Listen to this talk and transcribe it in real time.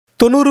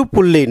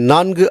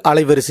90.4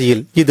 அலைவரிசையில்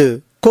இது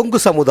கொங்கு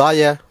சமுதாய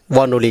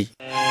வானொலி.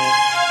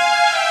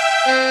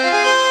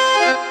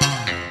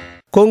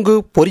 கொங்கு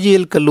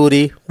பொறியியல்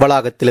கல்லூரி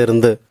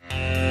வளாகத்திலிருந்து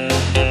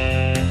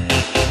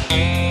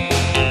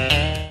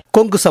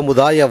கொங்கு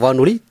சமுதாய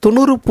வானொலி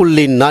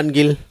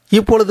 90.4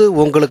 இப்பொழுது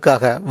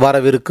உங்களுக்காக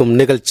வரவிருக்கும்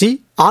நிகழ்ச்சி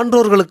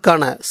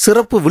ஆன்றோர்களுக்கான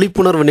சிறப்பு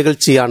விழிப்புணர்வு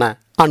நிகழ்ச்சியான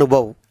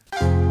அனுபவ்.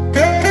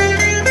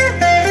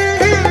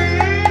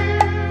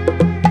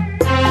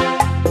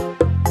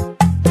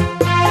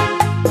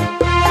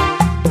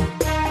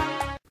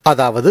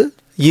 அதாவது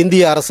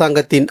இந்திய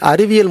அரசாங்கத்தின்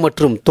அறிவியல்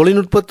மற்றும்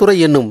தொழில்நுட்பத்துறை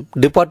என்னும்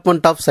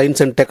டிபார்ட்மெண்ட் ஆஃப்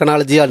சயின்ஸ் அண்ட்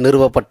டெக்னாலஜியால்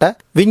நிறுவப்பட்ட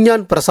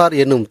விஞ்ஞான் பிரசார்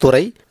என்னும்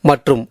துறை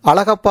மற்றும்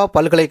அழகப்பா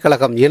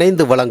பல்கலைக்கழகம்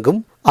இணைந்து வழங்கும்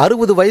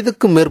 60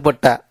 வயதுக்கும்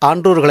மேற்பட்ட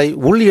ஆன்றோர்களை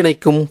உள்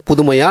இணைக்கும்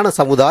புதுமையான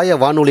சமுதாய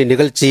வானொலி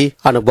நிகழ்ச்சி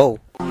அனுபவ்.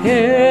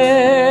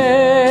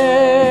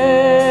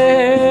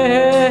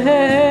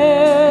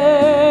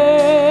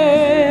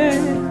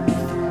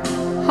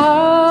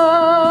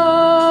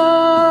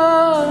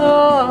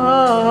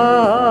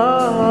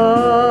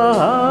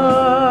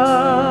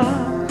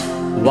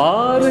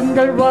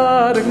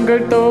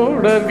 வாருங்கள்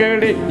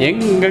தோழர்களே,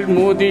 எங்கள்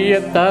முதிய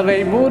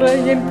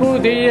தலைமுறையின்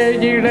புதிய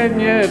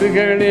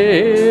இளைஞர்களே.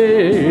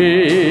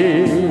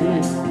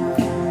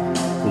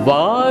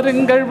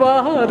 வாருங்கள்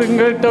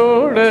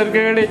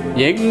தோழர்களே,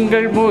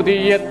 எங்கள்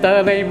முதிய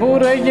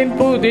தலைமுறையின்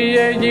புதிய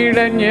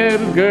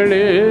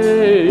இளைஞர்களே.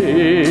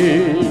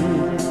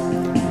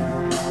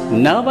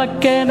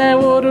 நமக்கென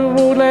ஒரு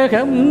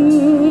உலகம்,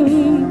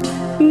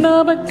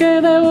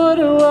 நமக்கென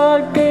ஒரு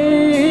வாழ்க்கை,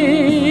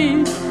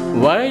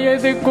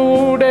 வயது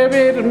கூட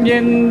வெறும்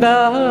எந்தா,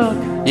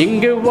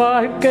 இங்கு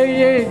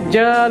வாழ்க்கையே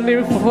ஜாலி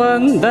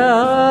வந்தா.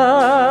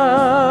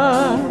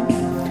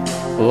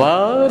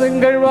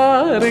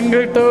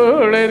 வாருங்கள்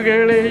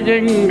தோழர்களே,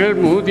 எங்கள்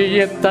முதிய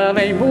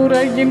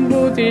தலைமுறையின்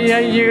புதிய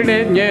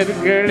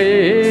இளைஞர்களே.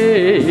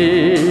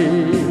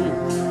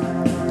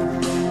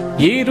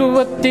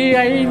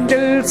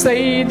 25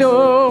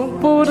 செய்தோம்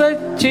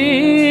புரட்சி,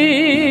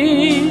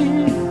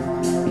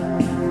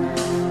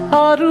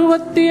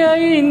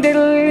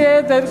 65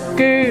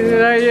 எதற்கு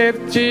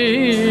அயற்சி.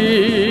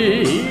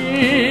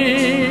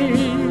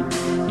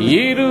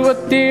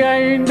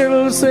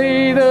 25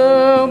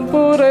 செய்தோம்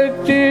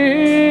புரட்சி,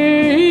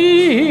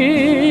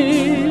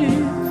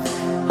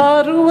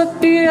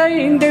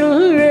 65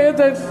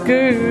 எதற்கு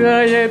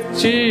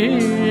அயற்சி.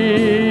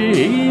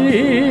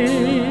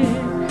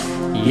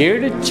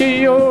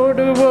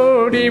 எழுச்சியோடு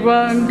ஓடி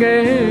வாங்க,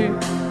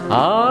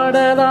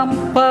 ஆடலாம்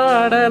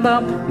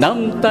பாடலாம்,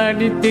 நம்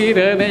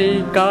தனித்திறனை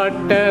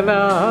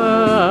காட்டலாம்.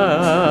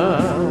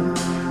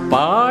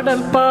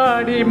 பாடல்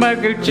பாடி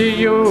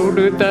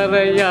மகிழ்ச்சியோடு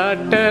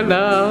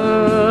தலையாட்டலாம்.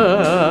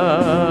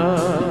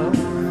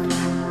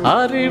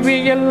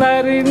 அறிவியல்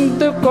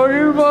அறிந்து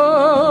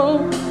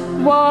கொள்வோம்,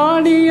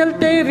 வானியல்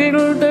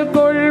தெரிந்து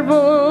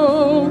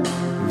கொள்வோம்,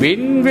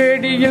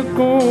 விண்வெளியில்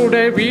கூட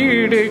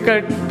வீடு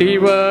கட்டி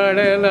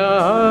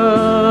வாழலாம்.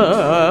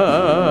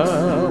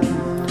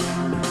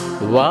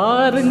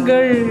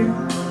 வாருங்கள்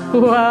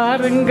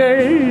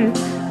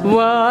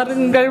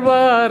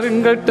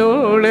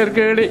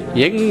தோழர்களே,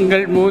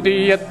 எங்கள்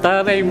முதிய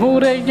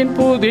தலைமுறையின்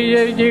புதிய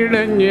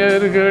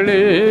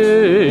இளைஞர்களே.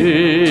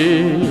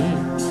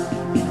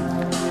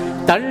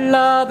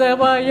 தள்ளாத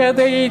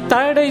வயதை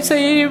தடை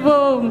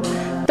செய்வோம்,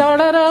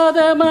 தளராத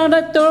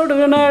மனத்தோடு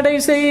நடை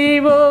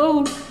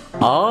செய்வோம்.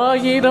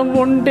 1000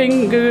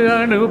 உண்டிங்கு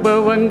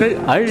அனுபவங்கள்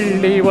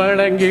அள்ளி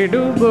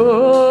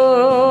வழங்கிடுவோம்.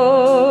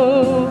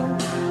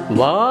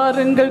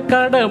 வாருங்கள்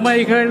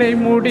கடமைகளை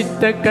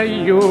முடித்த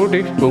கையோடு,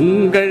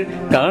 உங்கள்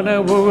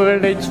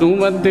கனவுகளை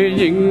சுமந்து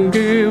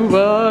இங்கு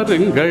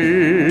வாருங்கள்.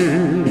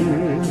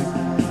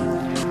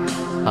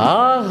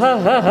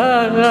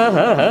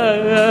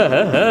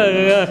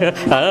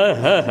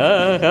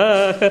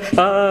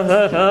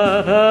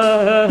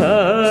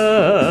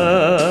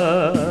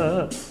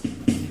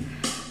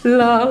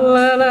 லா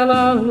லா லா லா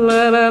லா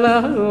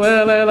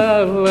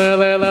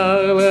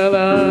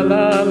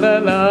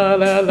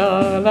லா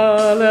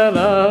லா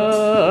லா.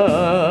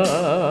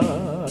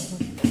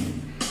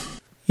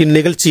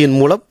 இந்நிகழ்ச்சியின்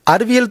மூலம்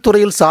அறிவியல்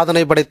துறையில்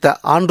சாதனை படைத்த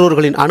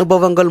ஆன்றோர்களின்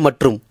அனுபவங்கள்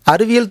மற்றும்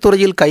அறிவியல்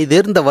துறையில்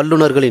கைதேர்ந்த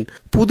வல்லுநர்களின்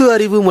புது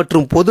அறிவு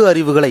மற்றும் பொது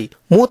அறிவுகளை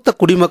மூத்த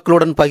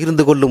குடிமக்களுடன்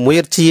பகிர்ந்து கொள்ளும்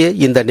முயற்சியே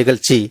இந்த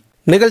நிகழ்ச்சி.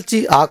 நிகழ்ச்சி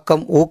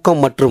ஆக்கம்,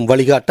 ஊக்கம் மற்றும்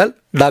வழிகாட்டல்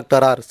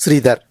டாக்டர் ஆர்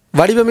ஸ்ரீதர்.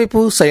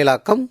 வடிவமைப்பு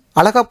செயலாக்கம்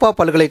அழகப்பா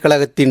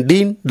பல்கலைக்கழகத்தின்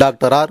டீன்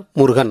டாக்டர் ஆர்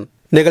முருகன்.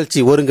 நிகழ்ச்சி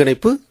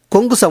ஒருங்கிணைப்பு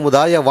கொங்கு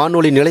சமுதாய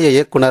வானொலி நிலைய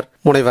இயக்குனர்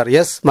முனைவர்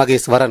எஸ்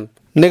மகேஸ்வரன்.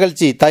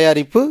 நிகழ்ச்சி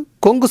தயாரிப்பு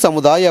கொங்கு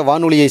சமுதாய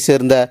வானொலியை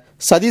சேர்ந்த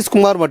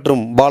சதீஷ்குமார்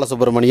மற்றும்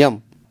பாலசுப்ரமணியம்.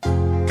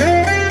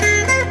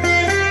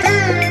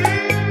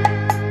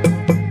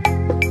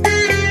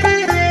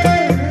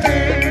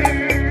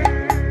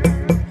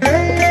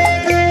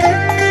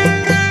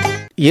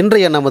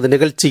 இன்றைய நமது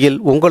நிகழ்ச்சியில்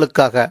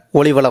உங்களுக்காக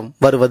ஒளிவலம்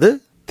வருவது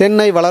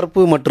தென்னை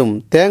வளர்ப்பு மற்றும்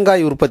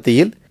தேங்காய்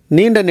உற்பத்தியில்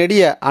நீண்ட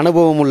நெடிய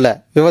அனுபவமுள்ள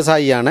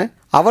விவசாயியான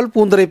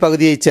அவல்பூந்துறை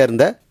பகுதியைச்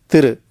சேர்ந்த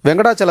திரு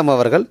வெங்கடாச்சலம்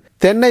அவர்கள்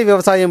தென்னை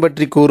விவசாயம்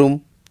பற்றி கூறும்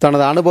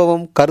தனது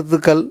அனுபவம்,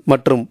 கருத்துக்கள்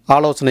மற்றும்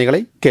ஆலோசனைகளை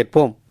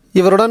கேட்போம்.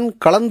 இவருடன்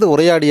கலந்து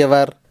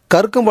உரையாடியவர்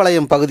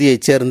கருக்கம்பாளையம்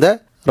பகுதியைச் சேர்ந்த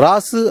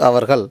ராசு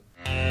அவர்கள்.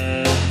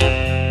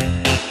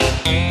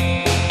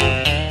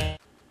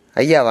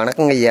 ஐயா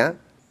வணக்கங்க ஐயா.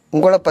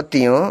 உங்களை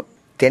பற்றியும்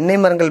தென்னை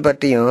மரங்கள்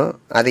பற்றியும்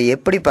அதை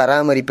எப்படி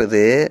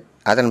பராமரிப்பது,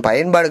 அதன்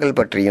பயன்பாடுகள்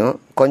பற்றியும்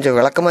கொஞ்சம்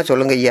விளக்கமாக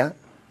சொல்லுங்க ஐயா.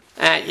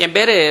 என்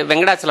பேர்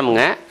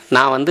வெங்கடாச்சலமுங்க.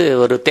 நான்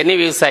ஒரு தென்னை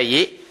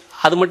விவசாயி.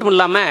 அது மட்டும்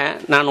இல்லாமல்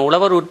நான்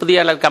உழவர்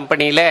உற்பத்தியாளர்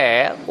கம்பெனியில்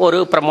ஒரு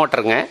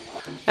ப்ரமோட்டருங்க.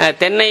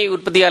 தென்னை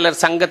உற்பத்தியாளர்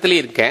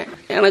சங்கத்துலேயும் இருக்கேன்.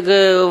 எனக்கு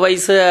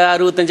வயசு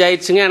 65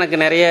 ஆயிடுச்சுங்க. எனக்கு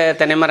நிறைய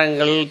தென்னை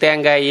மரங்கள்,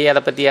 தேங்காய்,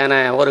 அதை பற்றியான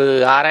ஒரு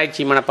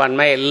ஆராய்ச்சி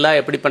மனப்பான்மை, எல்லாம்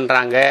எப்படி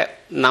பண்ணுறாங்க,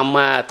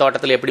 நம்ம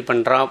தோட்டத்தில் எப்படி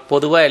பண்ணுறோம்,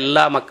 பொதுவாக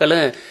எல்லா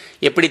மக்களும்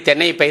எப்படி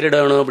தென்னை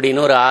பயிரிடணும்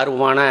அப்படின்னு ஒரு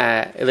ஆர்வமான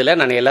இதில்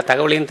நான் எல்லா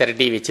தகவலையும்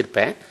திரட்டி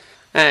வச்சுருப்பேன்.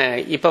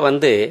 இப்போ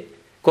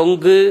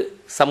கொங்கு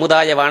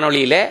சமுதாய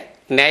வானொலியில்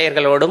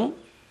நேயர்களோடும்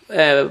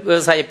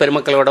விவசாய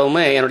பெருமக்களோடவும்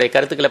என்னுடைய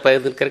கருத்துக்களை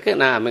பகிர்ந்துக்கிறதுக்கு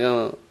நான்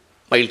மிகவும்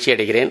மகிழ்ச்சி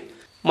அடைகிறேன்.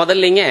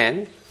 முதல்லைங்க,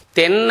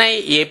 தென்னை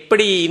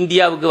எப்படி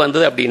இந்தியாவுக்கு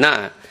வந்தது அப்படின்னா,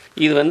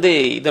 இது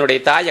இதனுடைய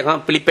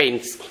தாயகம்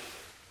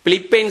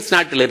பிலிப்பைன்ஸ்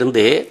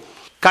நாட்டிலிருந்து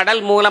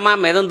கடல்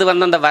மூலமாக மிதந்து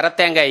வந்த அந்த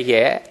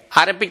வரத்தேங்காய்க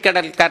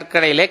அரபிக்கடல்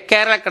கடற்கரையில்,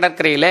 கேரள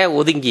கடற்கரையில்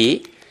ஒதுங்கி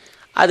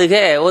அதுக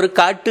ஒரு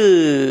காட்டு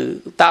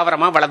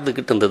தாவரமாக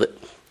வளர்ந்துக்கிட்டு இருந்தது.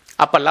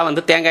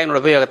 அப்போல்லாம் தேங்காயினோட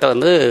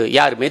உபயோகத்தை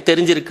யாருமே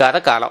தெரிஞ்சிருக்காத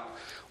காலம்.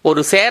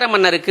 ஒரு சேர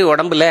மன்னருக்கு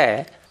உடம்புல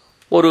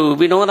ஒரு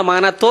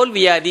வினோதமான தோல்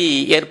வியாதி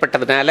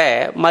ஏற்பட்டதுனால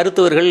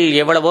மருத்துவர்கள்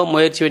எவ்வளவோ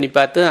முயற்சி பண்ணி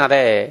பார்த்து அதை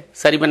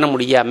சரி பண்ண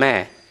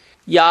முடியாமல்,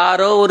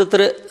 யாரோ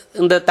ஒருத்தர்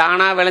இந்த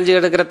தானாக விளைஞ்சி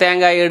கிடக்கிற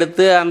தேங்காயை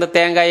எடுத்து அந்த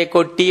தேங்காயை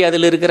கொட்டி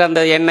அதில் இருக்கிற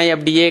அந்த எண்ணெய்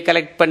அப்படியே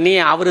கலெக்ட் பண்ணி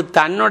அவர்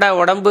தன்னோட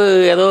உடம்பு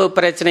ஏதோ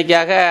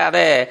பிரச்சனைக்காக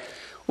அதை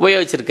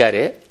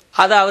உபயோகிச்சிருக்காரு.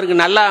 அதை அவருக்கு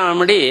நல்லா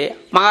முடி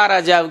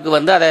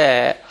மகாராஜாவுக்கு அதை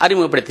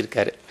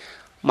அறிமுகப்படுத்தியிருக்காரு.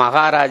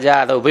 மகாராஜா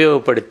அதை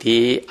உபயோகப்படுத்தி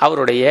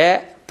அவருடைய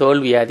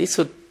தோல்வியாதி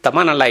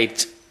சுத்தமாக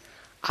நல்லாயிடுச்சு.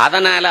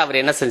 அதனால் அவர்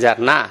என்ன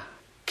செஞ்சார்னா,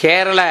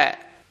 கேரள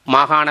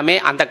மாகாணமே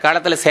அந்த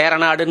காலத்தில்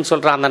சேரநாடுன்னு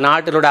சொல்கிற அந்த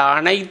நாட்டினோட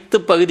அனைத்து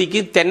பகுதிக்கு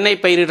தென்னை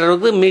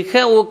பயிரிடுறதுக்கு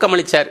மிக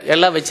ஊக்கமளித்தார்.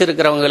 எல்லாம்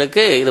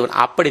வச்சிருக்கிறவங்களுக்கு இது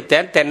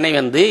அப்படித்தான் தென்னை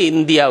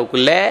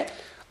இந்தியாவுக்குள்ளே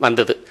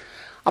வந்தது.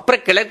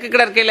 அப்புறம் கிழக்கு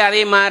கடற்கரையில்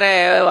அதே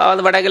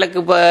மாதிரி வடகிழக்கு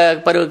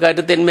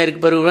பருவக்காற்று,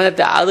 தென்மேற்கு பருவ,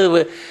 அது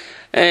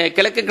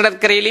கிழக்கு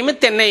கடற்கரையிலையுமே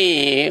தென்னை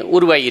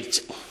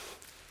உருவாகிருச்சு.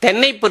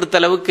 தென்னை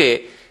பொறுத்தளவுக்கு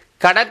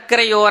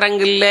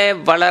கடற்கரையோரங்களில்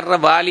வளர்கிற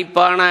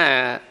வாலிப்பான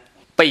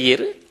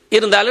பயிர்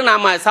இருந்தாலும்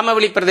நாம்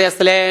சமவெளி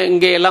பிரதேசத்தில்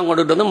இங்கே எல்லாம்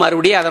கொண்டுட்டு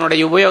மறுபடியும்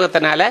அதனுடைய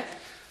உபயோகத்தினால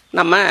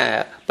நம்ம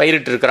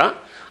பயிரிட்டுருக்கிறோம்.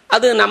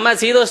 அது நம்ம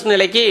சீதோஷ்ண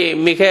நிலைக்கு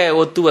மிக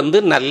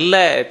ஒத்து நல்ல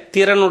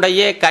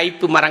திறனுடைய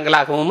காய்ப்பு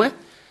மரங்களாகவும்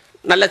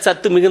நல்ல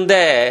சத்து மிகுந்த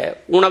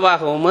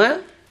உணவாகவும்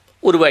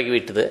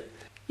உருவாகிவிட்டது.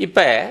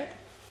 இப்போ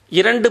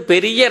 2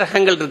 பெரிய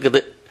ரகங்கள்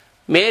இருக்குது.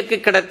 மேற்கு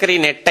கடற்கரை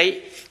நெட்டை,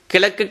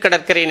 கிழக்கு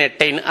கடற்கரை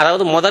நெட்டைன்னு.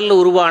 அதாவது முதல்ல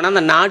உருவான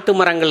அந்த நாட்டு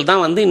மரங்கள்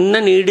தான்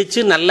இன்னும் நீடித்து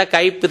நல்ல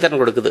காய்ப்பு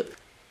திறன் கொடுக்குது.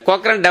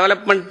 கோக்ரன்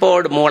டெவலப்மெண்ட்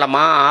போர்டு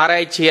மூலமாக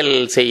ஆராய்ச்சிகள்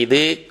செய்து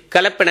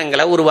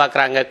கலப்பினங்களை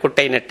உருவாக்குறாங்க.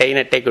 குட்டை நெட்டை,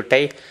 நெட்டை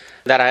குட்டை,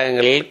 இந்த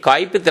ரகங்கள்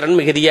காய்ப்பு திறன்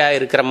மிகுதியாக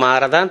இருக்கிற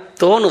மாதிரி தான்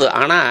தோணுது.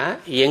 ஆனால்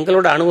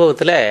எங்களோட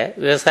அனுபவத்தில்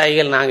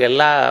விவசாயிகள் நாங்கள்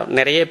எல்லாம்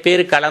நிறைய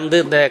பேர்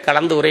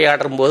கலந்து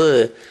உரையாடும் போது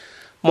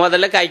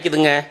முதல்ல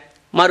காய்க்குதுங்க,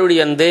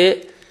 மறுபடியும்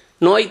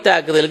நோய்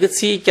தாக்குதலுக்கு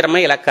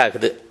சீக்கிரமாக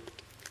இலக்காகுது.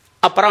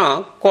 அப்புறம்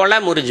கொலை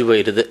முறிஞ்சு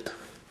போயிடுது,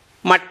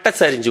 மட்டை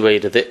சரிஞ்சு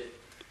போயிடுது.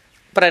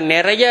 அப்புறம்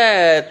நிறைய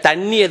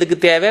தண்ணி அதுக்கு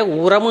தேவை,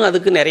 உரமும்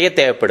அதுக்கு நிறைய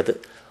தேவைப்படுது.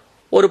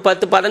 ஒரு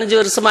 10-15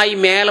 வருஷமாகி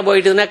மேலே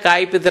போயிட்டுதுன்னா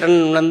காய்ப்பு திறன்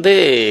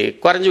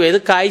குறைஞ்சி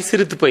போயிடுது, காய்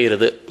சிறுத்து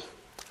போயிடுது.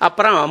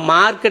 அப்புறம்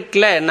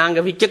மார்க்கெட்டில்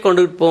நாங்கள் விற்க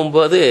கொண்டுட்டு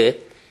போகும்போது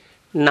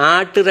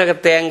நாட்டு ரக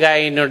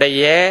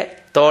தேங்காயினுடைய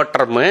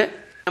தோற்றமு,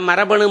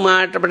 மரபணு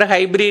மாற்றப்பட்ட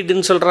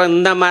ஹைபிரிட்னு சொல்கிற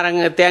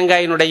இந்த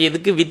தேங்காயினுடைய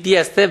இதுக்கு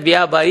வித்தியாசத்தை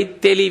வியாபாரி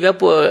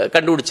தெளிவாக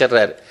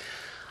கண்டுபிடிச்சிடுறாரு.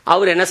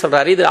 அவர் என்ன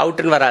சொல்கிறாரு, இது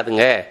அவுட்டுன்னு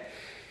வராதுங்க,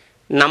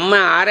 நம்ம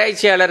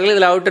ஆராய்ச்சியாளர்கள்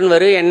இதில் அவுட்டுன்னு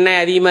வரும், எண்ணெய்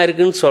அதிகமாக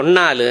இருக்குன்னு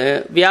சொன்னாலும்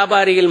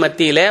வியாபாரிகள்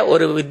மத்தியில்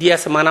ஒரு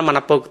வித்தியாசமான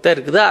மனப்போக்கு தான்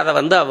இருக்குது.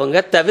 அதை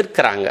அவங்க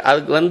தவிர்க்கிறாங்க.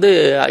 அதுக்கு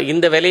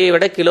இந்த விலையை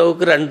விட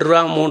கிலோவுக்கு 2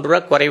 ரூபா 3 ரூபா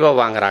குறைவாக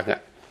வாங்குறாங்க.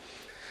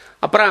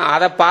 அப்புறம்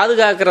அதை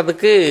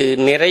பாதுகாக்கிறதுக்கு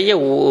நிறைய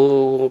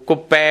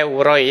குப்பை,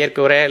 உரம்,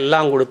 இயற்கை உரம்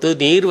எல்லாம் கொடுத்து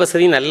நீர்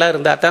வசதி நல்லா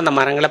இருந்தால் தான் அந்த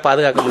மரங்களை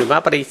பாதுகாக்க முடியுமா.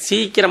 அப்புறம்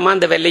சீக்கிரமாக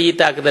இந்த வெள்ளையீ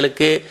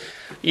தாக்குதலுக்கு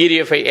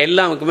ஈரிஎஃப்ஐ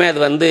எல்லாமுக்குமே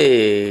அது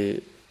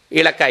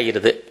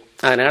இலக்காகிறது.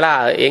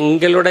 அதனால்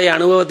எங்களுடைய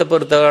அனுபவத்தை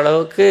பொறுத்த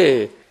அளவுக்கு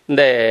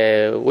இந்த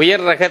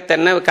உயர் ரக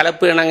தென்னை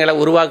கலப்பு இனங்களை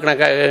உருவாக்கின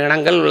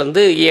இனங்கள்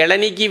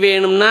இளநிக்கு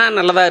வேணும்னா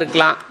நல்லதாக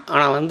இருக்கலாம்.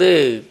 ஆனால்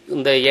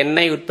இந்த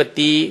எண்ணெய்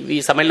உற்பத்தி,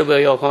 சமையல்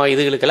உபயோகம்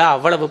இதுகளுக்கெல்லாம்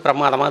அவ்வளவு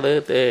பிரமாதமாக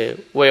அது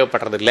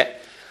உபயோகப்படுறதில்லை.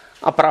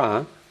 அப்புறம்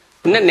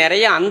இன்னும்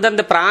நிறைய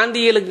அந்தந்த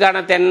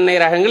பிராந்தியங்களுக்கான தென்னை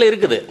ரகங்கள்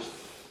இருக்குது.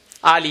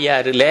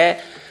 ஆலியாறில்,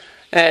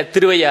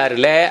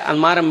 திருவையாறில் அந்த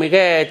மாதிரி மிக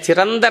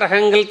சிறந்த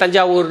ரகங்கள்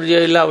தஞ்சாவூர்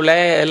ஜில்லாவில்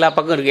எல்லா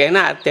பக்கம் இருக்குது.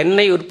 ஏன்னா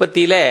தென்னை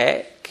உற்பத்தியில்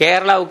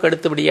கேரளாவுக்கு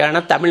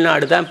அடுத்தபடியான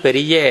தமிழ்நாடு தான்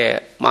பெரிய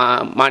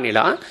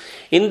மாநிலம்.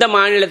 இந்த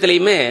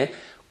மாநிலத்திலையுமே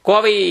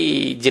கோவை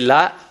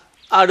ஜில்லா,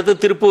 அடுத்து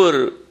திருப்பூர்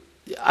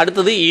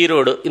அடுத்தது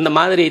ஈரோடு, இந்த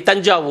மாதிரி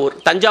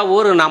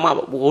தஞ்சாவூர் நாம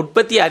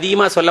உற்பத்தி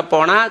அதிகமாக சொல்ல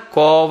போனால்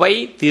கோவை,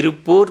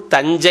 திருப்பூர்,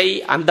 தஞ்சை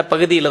அந்த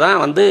பகுதியில்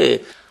தான் வந்து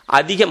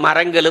அதிக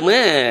மரங்களும்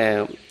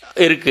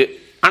இருக்கு.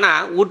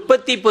 ஆனால்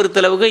உற்பத்தி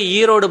பொறுத்தளவுக்கு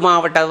ஈரோடு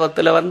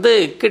மாவட்டத்தில் வந்து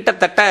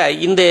கிட்டத்தட்ட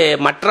இந்த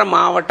மற்ற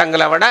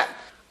மாவட்டங்களை விட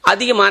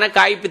அதிகமான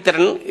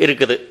காய்ப்புத்திறன்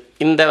இருக்குது.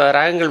 இந்த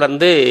ரகங்கள்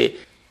வந்து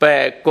இப்போ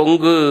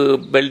கொங்கு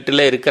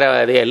பெல்ட்டில் இருக்கிற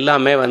அது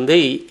எல்லாமே வந்து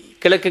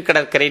கிழக்கு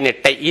கடற்கரை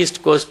நெட்டை, ஈஸ்ட்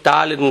கோஸ்ட்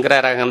டால்ங்கிற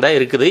ரகம் தான்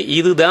இருக்குது.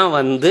 இதுதான்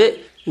வந்து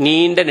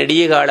நீண்ட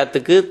நெடிய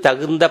காலத்துக்கு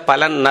தகுந்த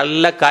பலன்,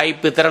 நல்ல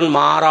காய்ப்பு திறன்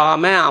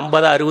மாறாமல்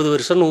 50, 60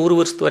 வருஷம் 100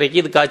 வருஷத்து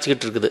வரைக்கும் இது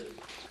காய்ச்சிக்கிட்டு இருக்குது.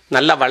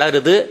 நல்லா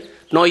வளருது,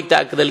 நோய்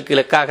தாக்குதலுக்கு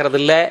இலக்காகிறது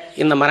இல்லை.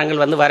 இந்த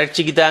மரங்கள் வந்து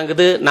வறட்சிக்கு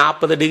தாங்குது.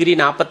 40 டிகிரி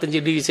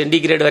 45 டிகிரி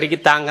சென்டிகிரேட்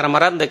வரைக்கும் தாங்குற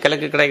மரம் இந்த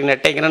கிழக்கு கடற்கரை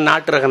நெட்டைங்கிற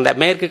நாட்டு ரகம்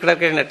தான். மேற்கு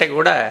கடற்கரை நெட்டை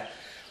கூட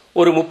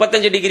ஒரு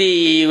 35 டிகிரி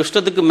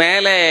உஷ்ணத்துக்கு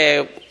மேலே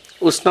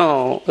உஷ்ணம்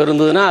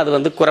இருந்ததுன்னா அது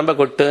வந்து குரம்பை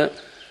கொட்டு,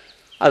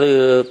 அது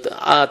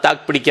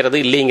தாக்கு பிடிக்கிறது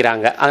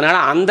இல்லைங்கிறாங்க.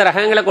 அதனால் அந்த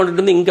ரகங்களை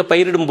கொண்டுட்டு வந்து இங்கே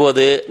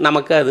பயிரிடும்போது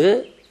நமக்கு அது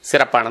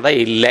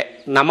சிறப்பானதாக இல்லை.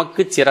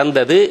 நமக்கு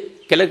சிறந்தது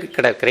கிழக்கு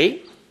கடற்கரை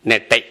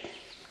நெட்டை.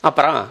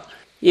 அப்புறம்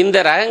இந்த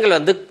ரகங்கள்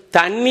வந்து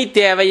தண்ணி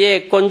தேவையே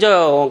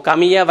கொஞ்சம்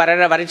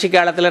கம்மியாக வறட்சி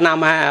காலத்தில்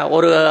நாம்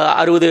ஒரு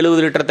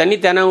 60-70 லிட்டர் தண்ணி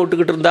தினம்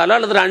விட்டுக்கிட்டு இருந்தாலும்,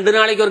 அல்லது 2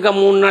 நாளைக்கு ஒருக்கா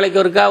 3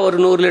 நாளைக்கு ஒருக்கா ஒரு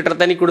 100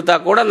 லிட்டர் தண்ணி கொடுத்தா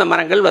கூட அந்த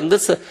மரங்கள் வந்து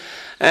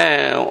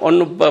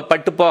ஒன்றும்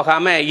பட்டு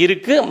போகாமல்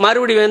இருக்குது.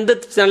 மறுபடியும் வந்து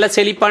நல்ல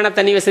செழிப்பான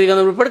தண்ணி வசதி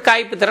வந்து உட்பட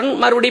காய்ப்பு திறன்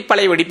மறுபடியும்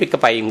பழையபடி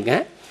பிக்கப்பாயுங்க.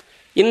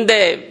 இந்த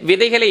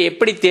விதைகளை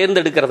எப்படி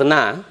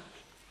தேர்ந்தெடுக்கிறதுனா,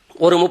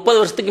 ஒரு 30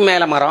 வருஷத்துக்கு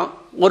மேலே மரம்,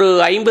 ஒரு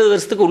 50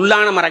 வருஷத்துக்கு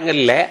உள்ளான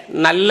மரங்களில்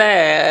நல்ல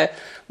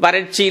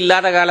வறட்சி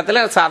இல்லாத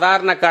காலத்தில்,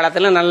 சாதாரண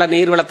காலத்தில் நல்ல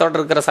நீர்வளத்தோடு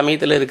இருக்கிற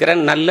சமயத்தில் இருக்கிற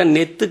நல்ல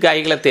நெத்து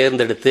காய்களை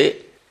தேர்ந்தெடுத்து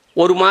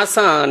 1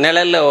 மாதம்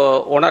நிழலில்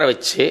உணர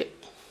வச்சு,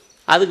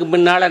 அதுக்கு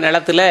முன்னால்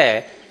நிலத்தில்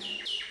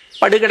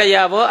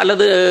படுகடையாவோ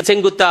அல்லது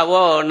செங்குத்தாவோ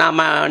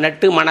நாம்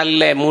நட்டு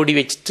மணலில் மூடி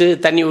வச்சுட்டு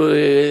தண்ணி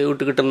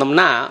விட்டுக்கிட்டு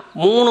இருந்தோம்னா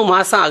 3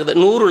 மாதம் ஆகுது,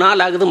 100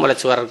 நாள் ஆகுது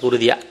முளைச்சி வர்றதுக்கு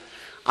உறுதியாக.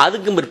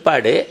 அதுக்கு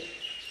பிற்பாடு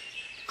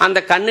அந்த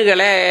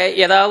கண்ணுகளை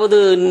ஏதாவது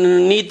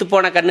நீத்து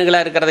போன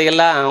கண்ணுகளாக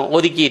இருக்கிறதையெல்லாம்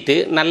ஒதுக்கிட்டு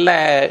நல்ல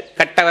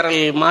கட்டை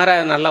விரல் மாற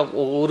நல்ல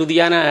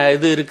உறுதியான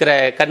இது இருக்கிற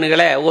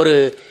கண்ணுகளை ஒரு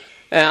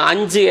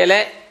 5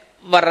 இலை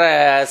வர்ற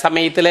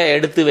சமயத்தில்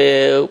எடுத்து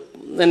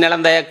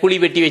நிலந்த குழி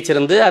வெட்டி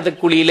வச்சுருந்து அது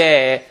குழியில்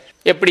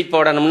எப்படி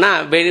போடணும்னா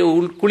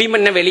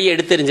குழிமண்ணை வெளியே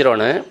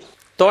எடுத்துரிஞ்சிடணும்.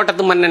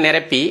 தோட்டத்து மண்ணை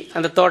நிரப்பி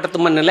அந்த தோட்டத்து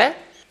மண்ணில்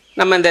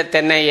நம்ம இந்த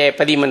தென்னையை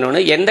பதிவு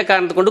பண்ணணும். எந்த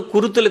காரணத்தை கொண்டு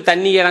குருத்தில்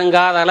தண்ணி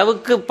இறங்காத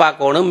அளவுக்கு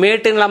பார்க்கணும்.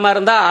 மேட்டு நிலமாக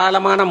இருந்தால்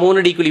ஆழமான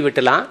 3 அடி குழி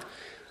வெட்டலாம்.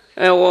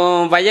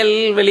 வயல்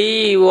வெளி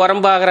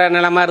உரம்பாகிற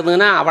நிலமாக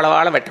இருந்ததுன்னா அவ்வளோ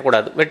ஆழம்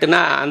வெட்டக்கூடாது.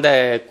 வெட்டுனா அந்த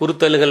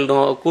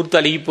குருத்து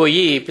அழுகி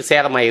போய்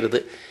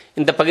சேதமாயிருது.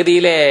 இந்த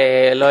பகுதியில்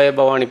லோய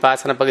பவானி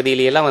பாசன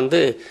பகுதியிலெல்லாம் வந்து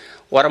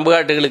உரம்பு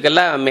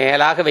காட்டுகளுக்கெல்லாம்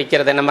மேலாக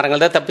வைக்கிற தென்னை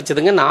மரங்கள் தான்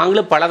தப்பிச்சதுங்க.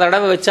 நாங்களும் பல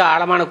தடவை வச்சு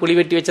ஆழமான குழி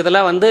வெட்டி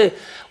வச்சதெல்லாம் வந்து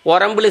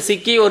உரம்புல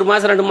சிக்கி 1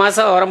 மாதம் 2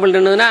 மாதம் உரம்புல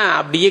நின்றுதுன்னா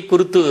அப்படியே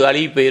குருத்து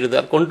அழுகி போயிடுது.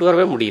 அது கொண்டு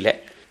வரவே முடியல.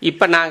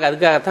 இப்போ நாங்கள்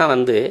அதுக்காகத்தான்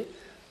வந்து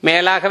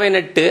மேலாகவே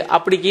நட்டு,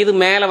 அப்படிக்கு இது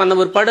மேலே வந்த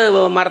பிற்பாடு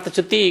மரத்தை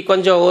சுற்றி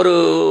கொஞ்சம்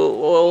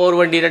ஒரு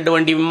வண்டி 2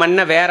 வண்டி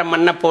மண்ணை வேற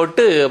மண்ணை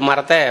போட்டு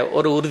மரத்தை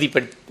ஒரு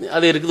உறுதிப்படுத்தி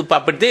அது இருக்குது.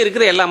 அப்படித்தே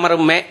இருக்குது எல்லா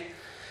மரமுமே.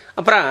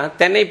 அப்புறம்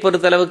தென்னை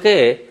பொறுத்தளவுக்கு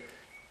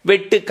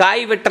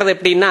காய் வெட்டுறது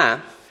எப்படின்னா,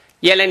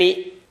 இளநி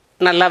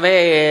நல்லாவே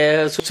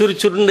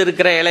சுறுசுருன்னு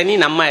இருக்கிற இளநி,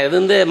 நம்ம இது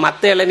வந்து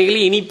மற்ற இளநிகள்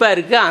இனிப்பாக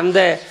இருக்குது. அந்த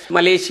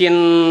மலேசியன்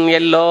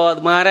எல்லோ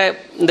அது மாதிரி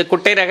இந்த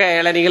குட்டை ரக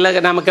இளநிகளை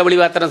நம்ம கபடி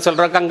வாத்திரம்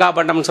சொல்கிறோம்,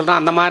 கங்காபண்டம் சொல்கிறோம்,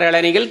 அந்த மாதிரி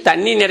இளநிகள்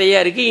தண்ணி நிறையா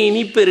இருக்குது,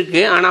 இனிப்பு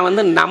இருக்குது. ஆனால்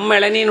வந்து நம்ம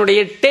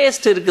இளநியினுடைய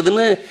டேஸ்ட்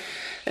இருக்குதுன்னு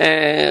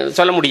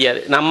சொல்ல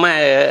முடியாது. நம்ம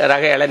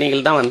ரக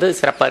இளநிகள் தான் வந்து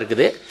சிறப்பாக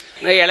இருக்குது.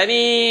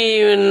 இளநி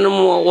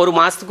 1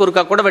 மாதத்துக்கு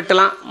ஒருக்கா கூட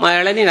வெட்டலாம்.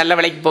 இளநி நல்ல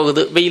விலைக்கு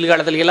போகுது. வெயில்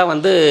காலத்துலலாம்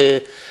வந்து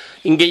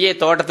இங்கேயே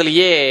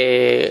தோட்டத்திலேயே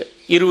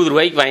 20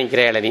 ரூபாய்க்கு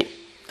வாங்கிக்கிற இளநி.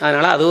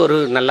 அதனால் அது ஒரு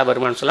நல்ல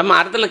வருமானம் சொல்லலாம்.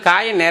 மரத்தில்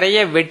காயை நிறைய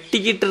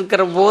வெட்டிக்கிட்டு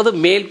இருக்கிற போது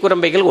மேல்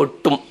குரம்பைகள்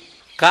ஒட்டும்.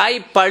 காய்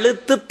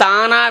பழுத்து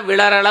தானாக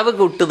விழற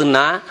அளவுக்கு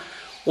விட்டுதுன்னா,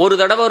 ஒரு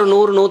தடவை ஒரு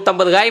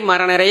 100-150 காய்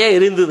மரம் நிறைய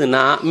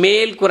இருந்ததுன்னா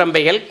மேல்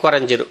குரம்பைகள்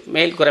குறைஞ்சிரும்.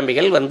 மேல்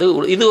குரம்பைகள் வந்து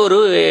இது ஒரு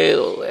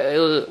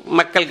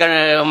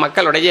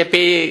மக்களுடைய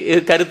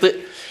கருத்து,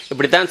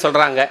 இப்படித்தான்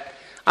சொல்கிறாங்க.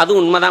 அது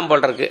உண்மைதான்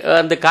போல் இருக்கு.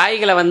 அந்த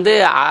காய்களை வந்து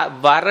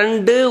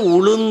வறண்டு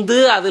உளுந்து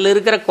அதில்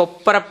இருக்கிற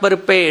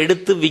கொப்பரப்பருப்பை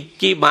எடுத்து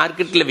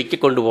மார்க்கெட்டில் விற்க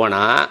கொண்டு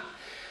போனால்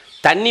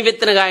தண்ணி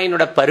வெத்தின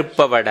காயினோட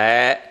பருப்பை விட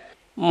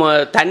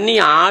தண்ணி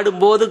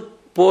ஆடும்போது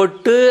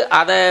போட்டு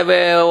அதை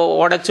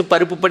உடச்சி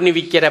பருப்பு பண்ணி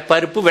விற்கிற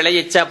பருப்பு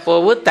விளையச்சா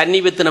போகு, தண்ணி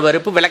வெத்தின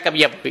பருப்பு விலை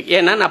கம்மியாக போகுது.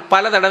 ஏன்னா நான்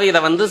பல தடவை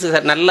இதை வந்து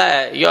நல்லா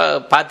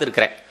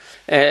பார்த்துருக்குறேன்.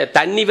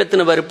 தண்ணி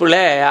வெத்தின பருப்பில்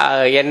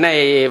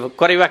எண்ணெய்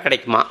குறைவாக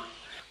கிடைக்குமா.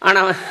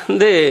 ஆனால்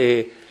வந்து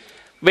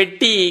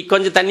வெட்டி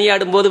கொஞ்சம் தண்ணி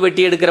ஆடும்போது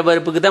வெட்டி எடுக்கிற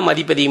பருப்புக்கு தான்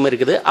மதிப்பு அதிகமாக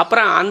இருக்குது.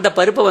 அப்புறம் அந்த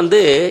பருப்பை வந்து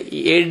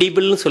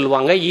எடிபிள்னு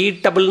சொல்லுவாங்க,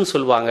 ஈட்டபிள்னு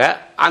சொல்லுவாங்க.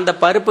 அந்த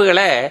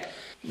பருப்புகளை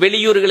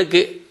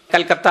வெளியூர்களுக்கு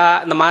கல்கத்தா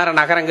இந்த மாதிரி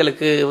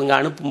நகரங்களுக்கு இவங்க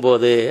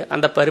அனுப்பும்போது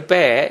அந்த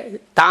பருப்பை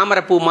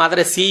தாமரைப்பூ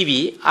மாதிரி சீவி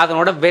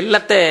அதனோட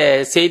வெல்லத்தை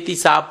சேர்த்தி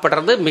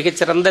சாப்பிட்றது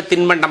மிகச்சிறந்த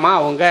தின்பண்டமாக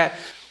அவங்க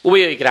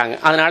உபயோகிக்கிறாங்க.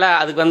 அதனால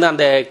அதுக்கு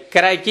அந்த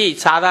கிராக்கி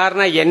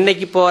சாதாரண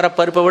எண்ணெய்க்கு போகிற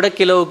பருப்பை விட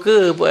கிலோவுக்கு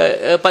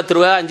 10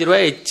 ரூபா 5 ரூபா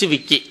எச்சு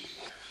விற்கி.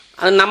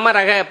 அது நம்ம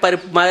ரக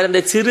பருப்பு மாதிரி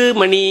இந்த சிறு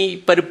மணி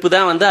பருப்பு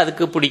தான்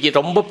அதுக்கு பிடிக்கும்.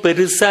 ரொம்ப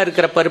பெருசாக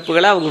இருக்கிற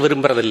பருப்புகளை அவங்க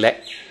விரும்புறதில்லை.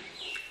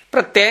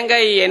 அப்புறம்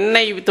தேங்காய்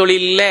எண்ணெய்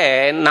தொழிலில்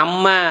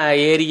நம்ம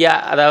ஏரியா,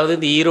 அதாவது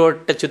இந்த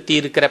ஈரோட்டை சுற்றி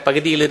இருக்கிற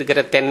பகுதியில்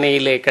இருக்கிற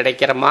தென்னையில்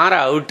கிடைக்கிற மாதிரி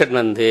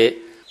அவுட்டன்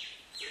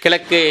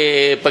கிழக்கு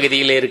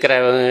பகுதியில் இருக்கிற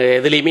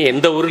இதுலேயுமே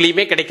எந்த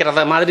ஊர்லேயுமே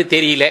கிடைக்கிறத மாதிரி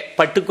தெரியல.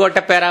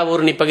 பட்டுக்கோட்டை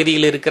பேராவூரணி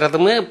பகுதியில்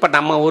இருக்கிறதும் இப்போ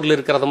நம்ம ஊரில்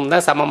இருக்கிறதும்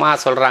தான்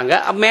சமமாக சொல்கிறாங்க.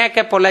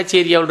 மேக்க பொள்ளாச்சி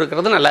ஏரியாவில்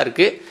இருக்கிறது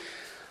நல்லாயிருக்கு.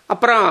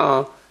 அப்புறம்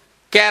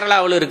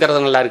கேரளாவில்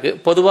இருக்கிறது நல்லாயிருக்கு.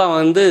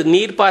 பொதுவாக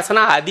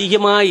நீர்ப்பாசனம்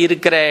அதிகமாக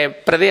இருக்கிற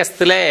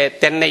பிரதேசத்தில்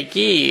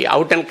தென்னைக்கு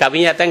அவுட்டன்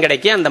கம்மியாக தான்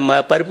கிடைக்கும். அந்த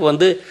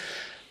பருப்பு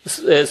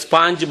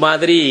ஸ்பாஞ்சு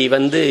மாதிரி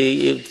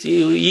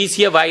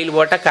ஈஸியாக வாயில்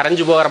போட்டால்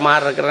கரைஞ்சி போகிற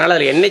மாதிரி இருக்கிறதுனால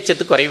அதில் எண்ணெய்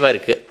சத்து குறைவாக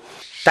இருக்குது.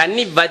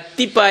 தண்ணி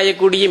வத்தி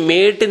பாயக்கூடிய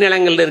மேட்டு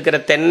நிலங்களில் இருக்கிற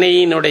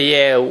தென்னையினுடைய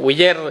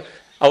உயர்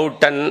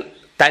அவுட்டன்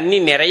தண்ணி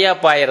நிறையா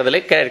பாயறதுல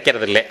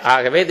கிடைக்கிறதில்லை.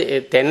 ஆகவே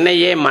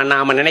தென்னையே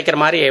நாம் நினைக்கிற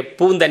மாதிரி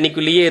எப்பவும்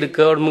தண்ணிக்குள்ளேயே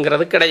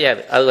இருக்கணுங்கிறது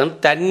கிடையாது. அது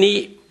தண்ணி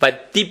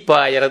வத்தி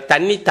பாயறது,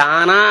 தண்ணி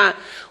தானாக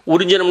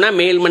உறிஞ்சணும்னா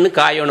மேல் மண்ணு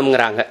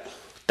காயணுங்கிறாங்க.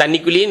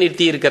 தண்ணிக்குள்ளேயே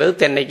நிறுத்தி இருக்கிறது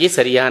தென்னைக்கு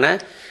சரியான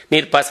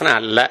நீர்ப்பாசனம்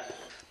அல்ல.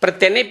 அப்புறம்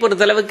தென்னை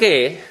பொறுத்தளவுக்கு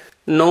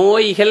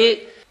நோய்கள்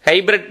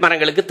ஹைபிரிட்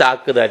மரங்களுக்கு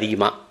தாக்குது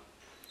அதிகமாக.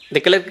 இந்த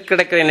கிழக்கு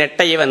கிடக்கிற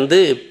நெட்டையை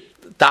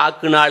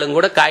தாக்குனாலும்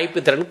கூட காய்ப்பு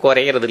திறன்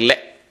குறையிறது இல்லை.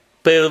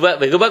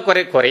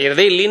 வெகுவாக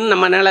குறையிறதே இல்லைன்னு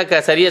நம்மளால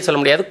சரியாக சொல்ல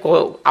முடியாது.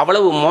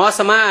 அவ்வளவு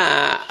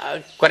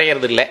மோசமாக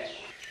குறையிறது இல்லை.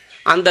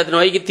 அந்த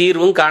நோய்க்கு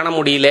தீர்வும் காண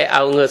முடியல.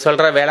 அவங்க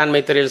சொல்கிற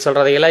வேளாண்மை துறையில்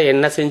சொல்கிறதையெல்லாம்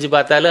என்ன செஞ்சு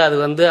பார்த்தாலும்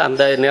அது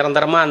அந்த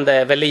நிரந்தரமாக அந்த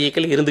வெள்ளை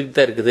ஈக்கள் இருந்துக்கிட்டு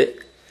தான் இருக்குது.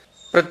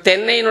 அப்புறம்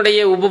தென்னையினுடைய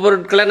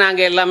உபபொருட்களை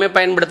நாங்கள் எல்லாமே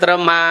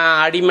பயன்படுத்துகிறோம்.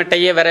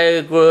 அடிமட்டையே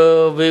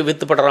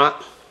விற்றுப்படுறோம்.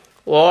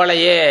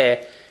 ஓலையே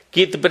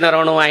கீத்து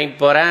பின்னரவனும் வாங்கிட்டு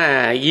போகிறேன்.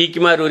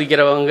 ஈக்குமாறு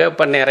உரிக்கிறவங்க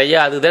இப்போ நிறைய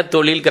அதுதான்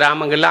தொழில்.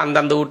 கிராமங்களில்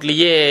அந்தந்த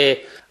வீட்லேயே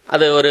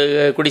அது ஒரு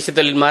குடிசை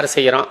தொழில் மாதிரி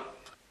செய்கிறோம்.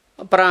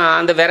 அப்புறம்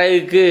அந்த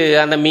விறகுக்கு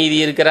அந்த மீதி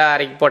இருக்கிற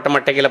அரைக்கு போட்ட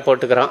மட்டைகளை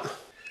போட்டுக்கிறோம்.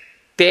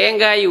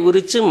 தேங்காய்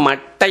உரித்து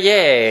மட்டையை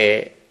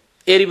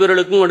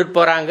எரிபொருளுக்கும் கொண்டு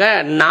போகிறாங்க,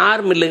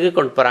 நார் மில்லுக்கு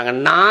கொண்டு போகிறாங்க.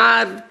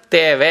 நார்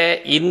தேவை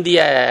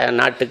இந்திய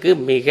நாட்டுக்கு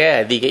மிக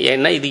அதிகம்.